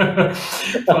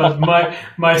 but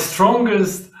my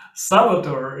strongest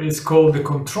saboteur is called the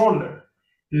controller.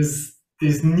 Is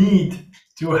this need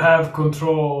to have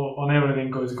control on everything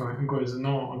goes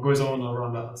on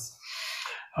around us.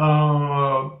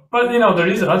 But you know, there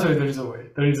is a way.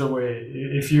 There is a way.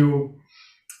 If you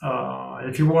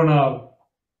wanna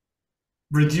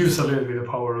reduce a little bit the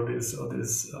power of this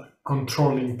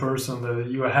controlling person that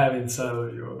you have inside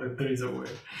of you, that there is a way,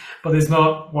 but it's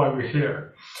not why we're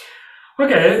here.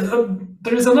 Okay,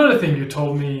 there is another thing you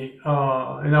told me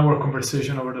in our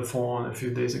conversation over the phone a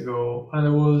few days ago, and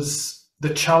it was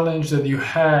the challenge that you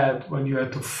had when you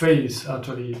had to face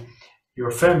actually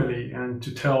your family and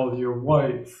to tell your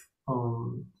wife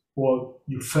what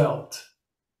you felt.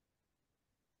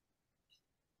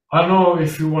 I don't know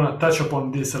if you want to touch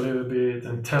upon this a little bit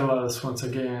and tell us once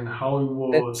again how it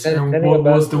was and Telling what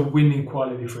about was the winning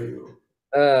quality for you.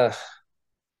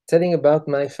 telling about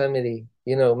my family,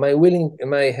 you know, my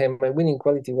winning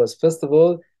quality was, first of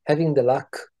all, having the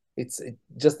luck. It's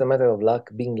just a matter of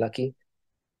luck, being lucky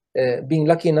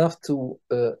enough to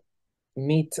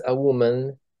meet a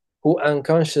woman who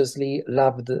unconsciously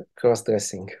loved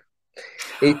cross-dressing.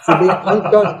 It's a bit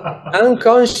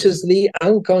unconsciously,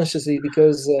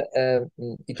 because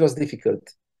it was difficult.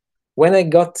 When I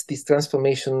got this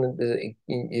transformation,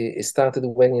 started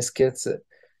wearing skirts,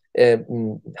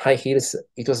 high heels.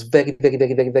 It was very, very,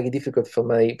 very, very, very difficult for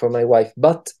my wife,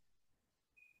 but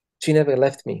she never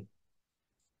left me.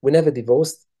 We never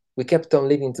divorced. We kept on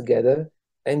living together,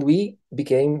 and we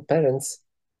became parents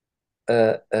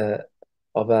uh, uh,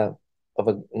 of a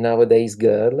nowadays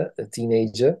girl, a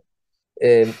teenager,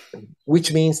 um,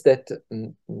 which means that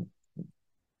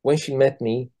when she met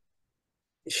me,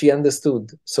 she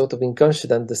understood, sort of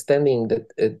inconscious understanding, that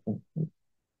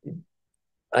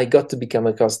I got to become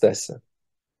a crossdresser.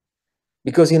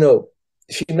 Because, you know,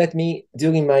 she met me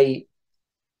during my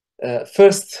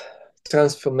first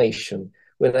transformation,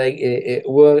 when I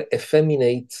wore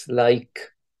effeminate, like,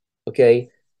 okay,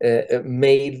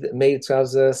 male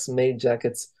trousers, male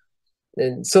jackets.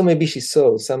 And so maybe she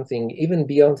saw something even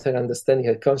beyond her understanding,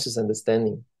 her conscious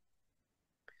understanding.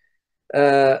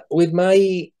 With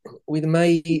my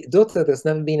daughter, there's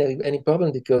never been any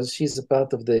problem, because she's a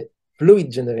part of the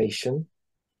fluid generation,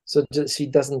 so she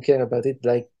doesn't care about it.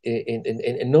 Like,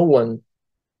 and no one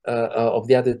of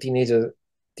the other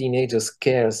teenagers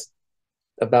cares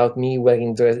about me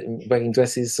wearing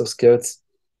dresses or skirts.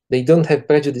 They don't have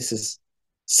prejudices,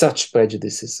 such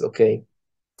prejudices. Okay,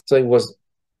 so it was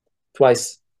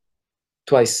twice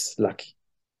lucky.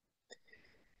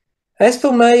 As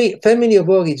for my family of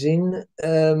origin,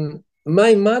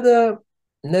 my mother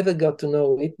never got to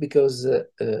know it because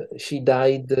she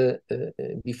died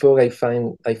before I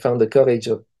found the courage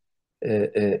of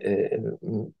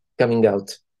coming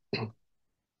out.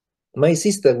 My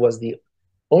sister was the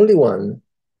only one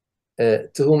to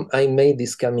whom I made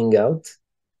this coming out.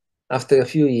 After a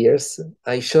few years,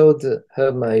 I showed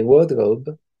her my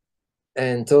wardrobe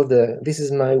and told her, "This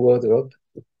is my wardrobe."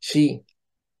 She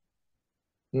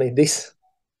made this.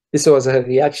 This was her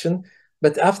reaction.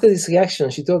 But after this reaction,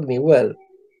 she told me, "Well,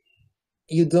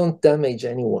 you don't damage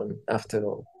anyone after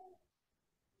all.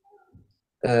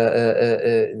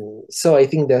 So I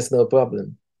think there's no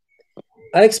problem."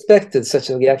 I expected such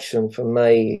a reaction from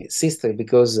my sister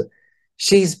because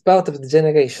she's part of the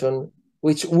generation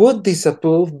which would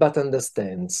disapprove but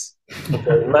understands.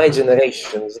 Okay, my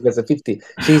generation is a 50.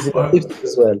 She's in the Well, 50s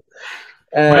as well.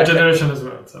 my Uh, generation as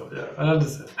well. So yeah, I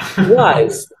understand.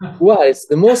 whilst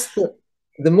the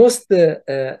most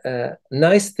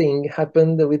nice thing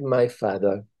happened with my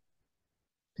father.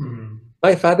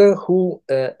 My father, who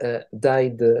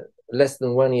died less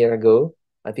than 1 year ago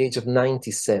at the age of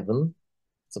 97,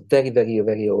 so very, very,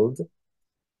 very old.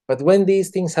 But when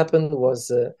these things happened was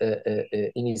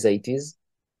in his 80s.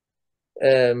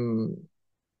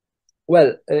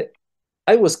 Well,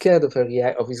 I was scared of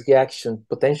his reaction,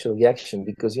 potential reaction,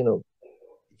 because, you know,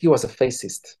 he was a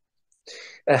fascist.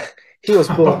 He was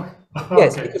born,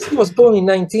 yes, Okay. because he was born in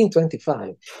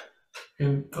 1925,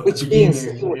 At the which means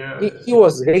beginning, yeah. he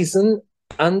was raised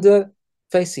under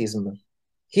fascism.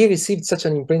 He received such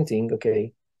an imprinting,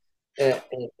 okay,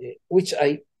 which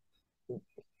I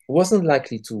wasn't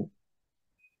likely to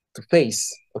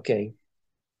face, okay.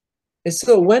 And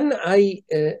so when I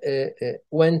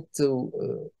went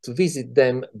to visit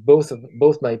them, both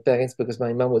my parents, because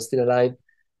my mom was still alive,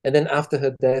 and then after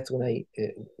her death, when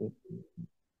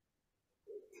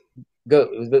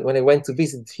I went to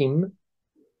visit him,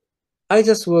 I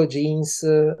just wore jeans,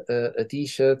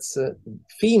 t-shirts,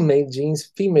 female jeans,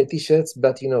 female t-shirts,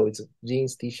 but you know it's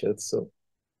jeans, t-shirts, so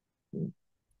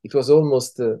it was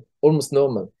almost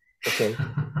normal. Okay.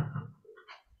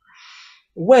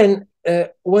 When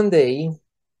one day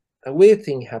a weird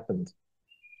thing happened.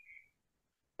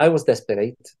 I was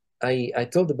desperate. I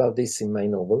told about this in my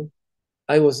novel.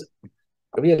 I was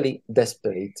really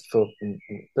desperate for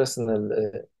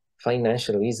personal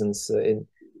financial reasons, and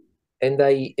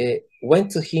I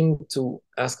went to him to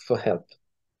ask for help.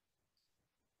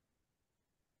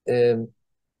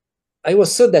 I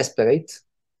was so desperate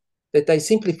that I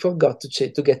simply forgot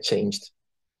to get changed.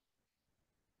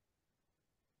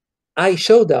 I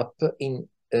showed up in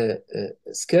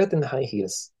skirt and high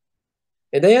heels,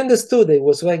 and I understood I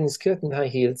was wearing skirt and high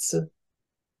heels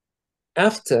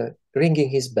after ringing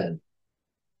his bell.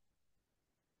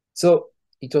 So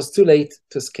it was too late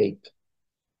to escape.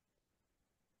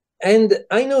 And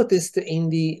I noticed in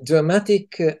the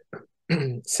dramatic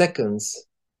seconds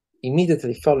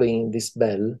immediately following this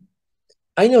bell,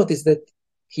 I noticed that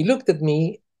he looked at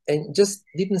me and just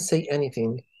didn't say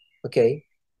anything. Okay,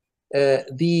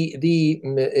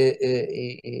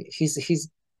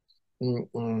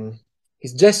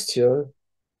 his gesture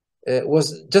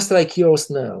was just like yours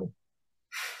now,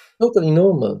 totally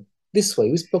normal. This way,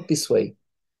 we spoke this way,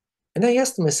 and I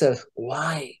asked myself,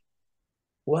 why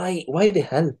the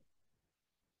hell?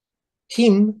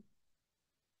 Him,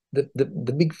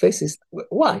 the big faces,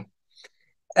 why?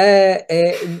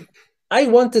 I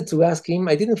wanted to ask him.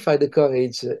 I didn't find the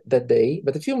courage that day,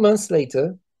 but a few months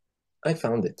later, I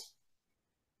found it.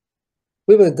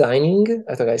 We were dining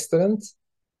at a restaurant,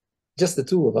 just the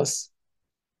two of us,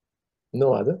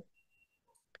 no other.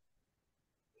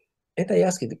 And I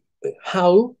asked him,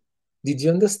 how did you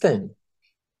understand?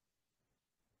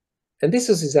 And this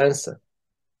was his answer.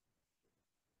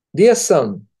 Dear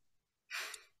son,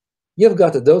 you've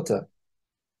got a daughter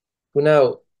who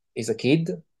now is a kid,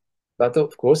 but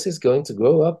of course is going to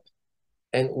grow up.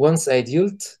 And once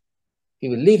adult, he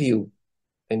will leave you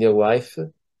and your wife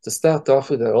to start off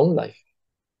with her own life.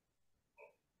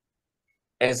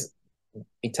 As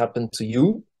it happened to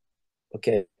you,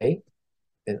 okay,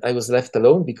 and I was left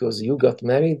alone because you got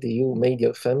married, you made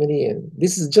your family, and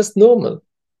this is just normal.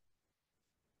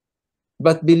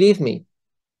 But believe me,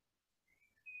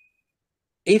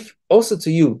 if also to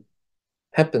you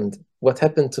happened what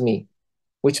happened to me,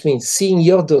 which means seeing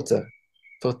your daughter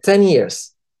for 10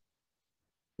 years,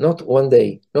 not one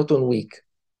day, not 1 week,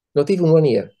 not even 1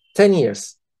 year, 10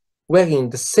 years, wearing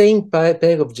the same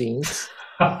pair of jeans,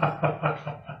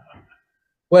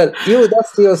 well, you would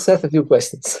ask yourself a few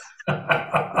questions.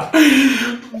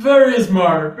 Very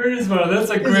smart, very smart.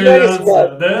 That's a great Very answer.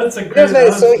 smart. That's a great So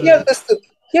answer.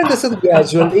 he understood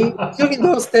gradually during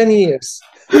those 10 years.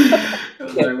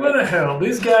 Yeah. Like, what the hell?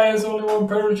 This guy has only one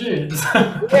pair of jeans.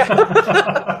 Yeah.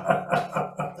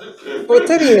 For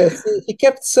 10 years, he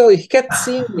kept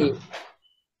seeing me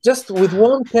just with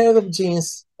one pair of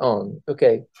jeans on.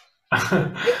 Okay.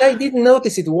 And I didn't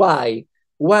notice it. Why?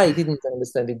 Why I didn't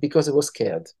understand it? Because I was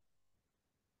scared.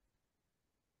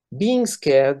 Being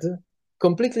scared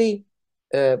completely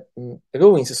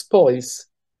ruins, spoils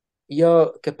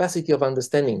your capacity of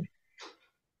understanding.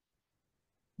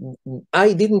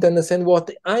 I didn't understand what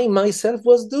I myself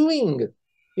was doing.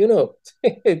 You know,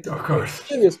 Of it's course.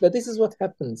 serious, but this is what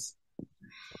happens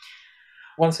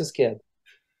once you're scared.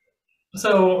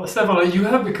 So, Stefano, you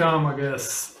have become, I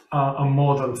guess, a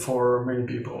model for many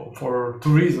people for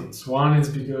two reasons. One is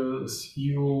because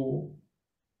you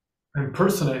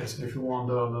impersonate, if you want,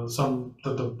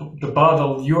 the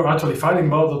battle. You're actually fighting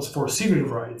battles for civil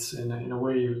rights in a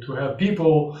way to have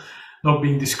people not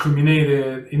being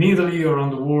discriminated in Italy or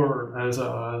around the world as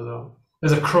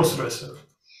a crossdresser.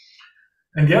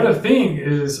 And the other thing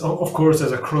is, of course,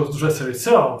 as a crossdresser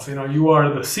itself, you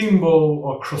are the symbol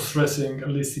of cross-dressing, at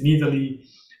least in Italy.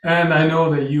 And I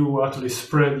know that you actually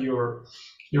spread your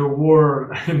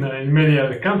word in many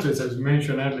other countries, as you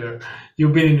mentioned earlier.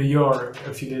 You've been in New York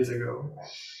a few days ago.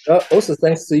 Also,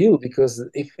 thanks to you, because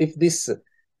if this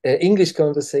English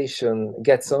conversation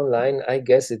gets online, I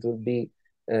guess it will be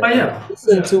Yeah,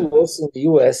 listened yeah. to also in the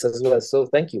US as well. So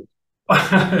thank you.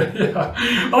 Yeah,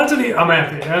 actually, I'm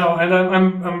happy, and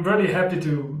I'm very happy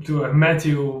to have met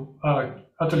you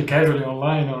actually casually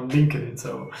online on LinkedIn.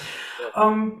 So,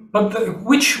 but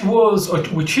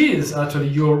which is actually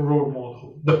your role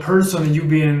model, the person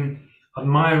you've been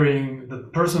admiring, the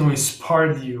person who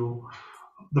inspired you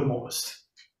the most.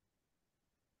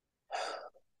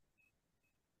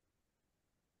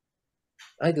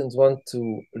 I don't want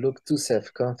to look too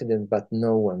self-confident, but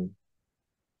no one.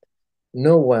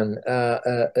 No one.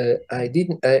 I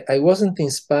didn't. I wasn't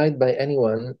inspired by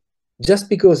anyone just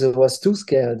because I was too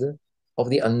scared of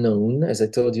the unknown, as I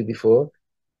told you before,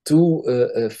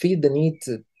 to feel the need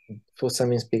for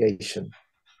some inspiration.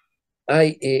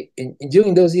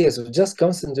 During those years,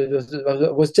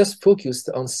 was just focused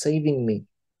on saving me,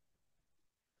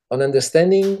 on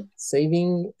understanding,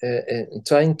 saving, and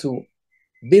trying to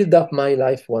build up my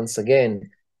life once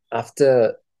again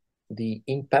after the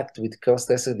impact with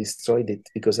Crossdresser destroyed it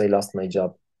because I lost my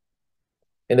job.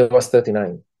 And I was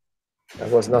 39. I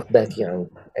was not that young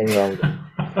any longer.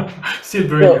 Still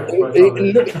very So, young, but not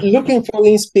that young. looking for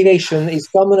inspiration is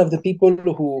common of the people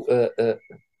who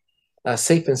are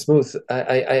safe and smooth.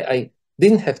 I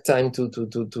didn't have time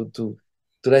to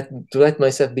let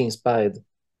myself be inspired.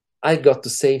 I got to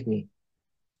save me.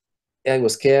 I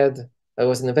was scared. I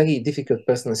was in a very difficult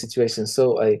personal situation.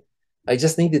 So I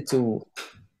just needed to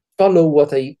follow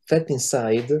what I felt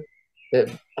inside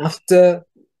after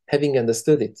having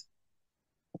understood it.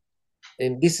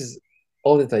 And this is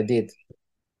all that I did.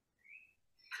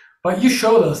 But you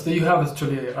showed us that you have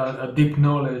actually a deep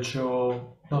knowledge of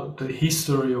the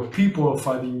history of people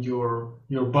fighting your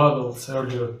battles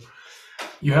earlier.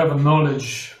 You have a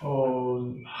knowledge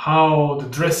on how the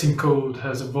dressing code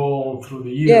has evolved through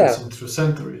the years Yeah, and through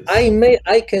centuries.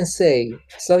 I can say,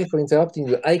 sorry for interrupting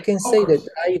you, I can Of say that course.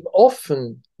 I've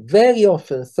often, very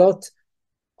often thought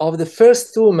of the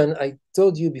first woman I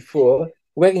told you before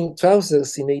wearing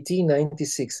trousers in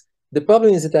 1896. The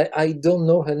problem is that I don't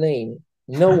know her name.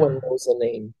 No one knows her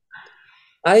name.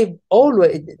 I've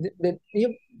always,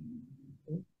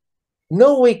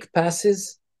 no week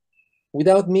passes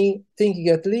without me thinking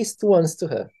at least once to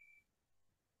her.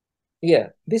 Yeah,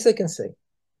 this I can say.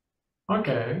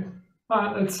 Okay.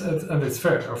 It's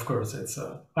fair, of course.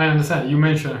 I understand. You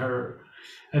mentioned her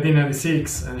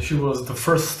 1896, and she was the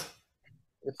first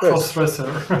The first. cross-dresser,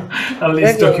 at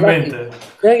least Very unlucky. documented.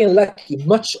 Very unlucky.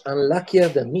 Much unluckier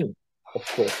than me, of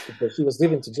course, because she was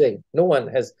driven to jail. No one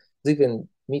has driven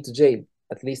me to jail,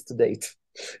 at least to date.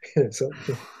 So,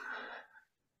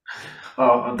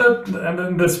 Oh, and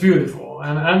then that's beautiful,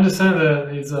 and I understand that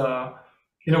it's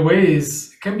in a way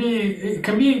is can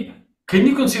be. Can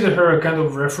you consider her a kind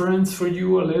of reference for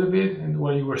you a little bit, and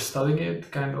while you were studying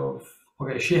it, kind of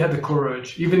okay, she had the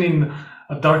courage even in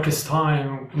a darkest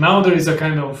time. Now there is a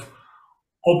kind of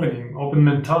open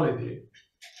mentality.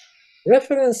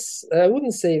 reference, I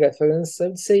wouldn't say reference, I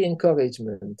would say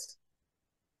encouragement.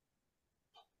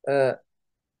 Uh,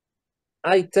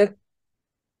 I tell,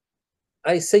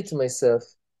 I say to myself,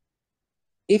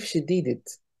 if she did it,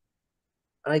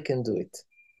 I can do it.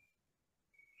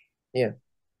 Yeah.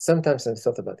 Sometimes I've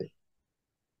thought about it.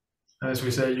 As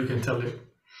we say, you can tell it.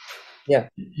 Yeah.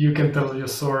 You can tell your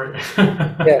story.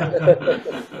 Yeah.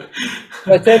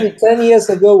 But 10 years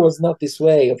ago was not this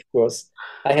way, of course.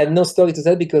 I had no story to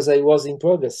tell because I was in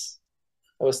progress.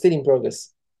 I was still in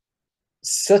progress.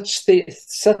 Such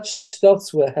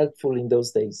thoughts were helpful in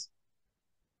those days.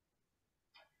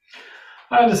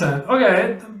 I understand.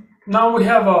 Okay, now we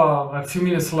have a few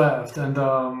minutes left, and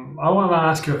I want to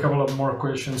ask you a couple of more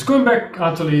questions. Going back,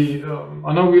 actually,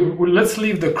 I know let's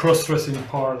leave the cross-dressing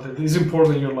part. That is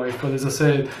important in your life, but as I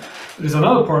said, there's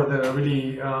another part that I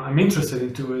really I'm interested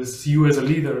into is you as a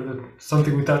leader. That's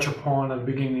something we touched upon at the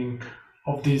beginning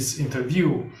of this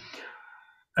interview.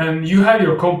 And you have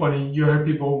your company, you have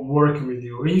people working with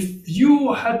you. If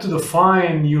you had to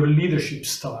define your leadership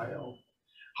style,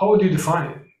 how would you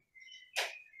define it?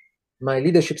 My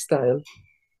leadership style,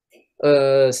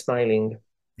 smiling.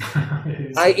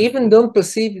 I even don't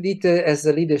perceive it as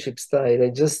a leadership style. I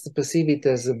just perceive it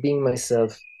as being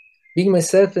myself. Being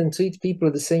myself and treat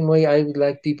people the same way I would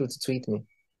like people to treat me.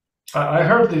 I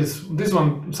heard this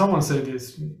one, someone said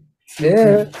this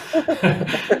Yeah.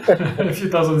 a few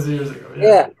thousand years ago.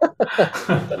 Yeah.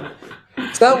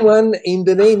 Someone in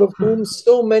the name of whom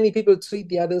so many people treat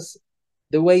the others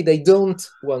the way they don't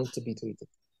want to be treated.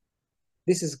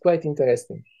 This is quite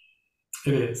interesting.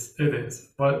 It is.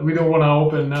 But we don't want to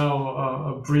open now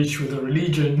a breach with a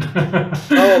religion,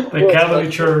 the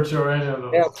Catholic Church or any of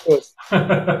those. Yeah, of course.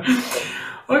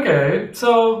 Okay,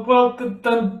 so well,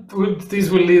 then this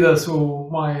will lead us to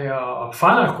my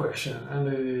final question, and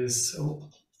it is: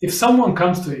 if someone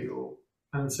comes to you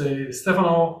and say,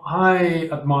 Stefano, I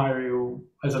admire you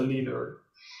as a leader,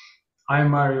 I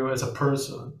admire you as a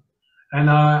person, and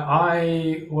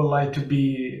I would like to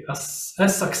be as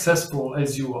successful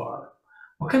as you are,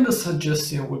 what kind of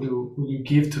suggestion would you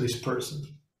give to this person?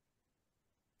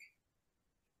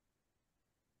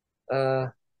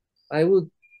 I would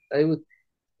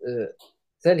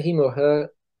tell him or her,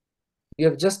 you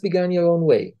have just begun your own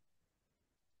way,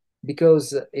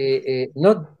 because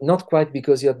not quite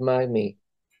because you admire me,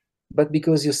 but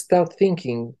because you start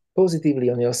thinking positively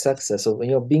on your success or when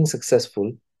you're being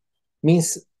successful,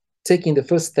 means taking the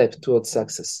first step towards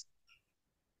success.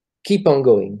 Keep on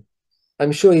going.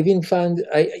 I'm sure you've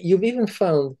even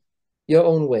found your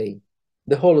own way,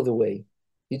 the whole of the way.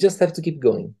 You just have to keep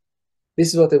going.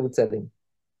 This is what I would tell him.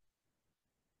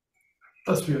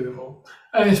 That's beautiful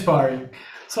and inspiring.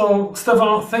 So,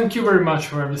 Stefano, thank you very much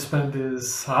for having spent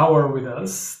this hour with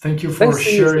us. Thank you for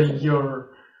sharing your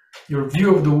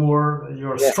view of the world,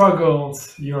 your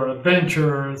struggles, your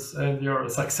adventures, and your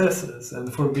successes,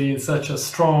 and for being such a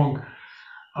strong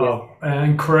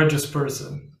and courageous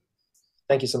person.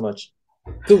 Thank you so much.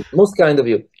 Most kind of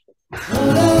you.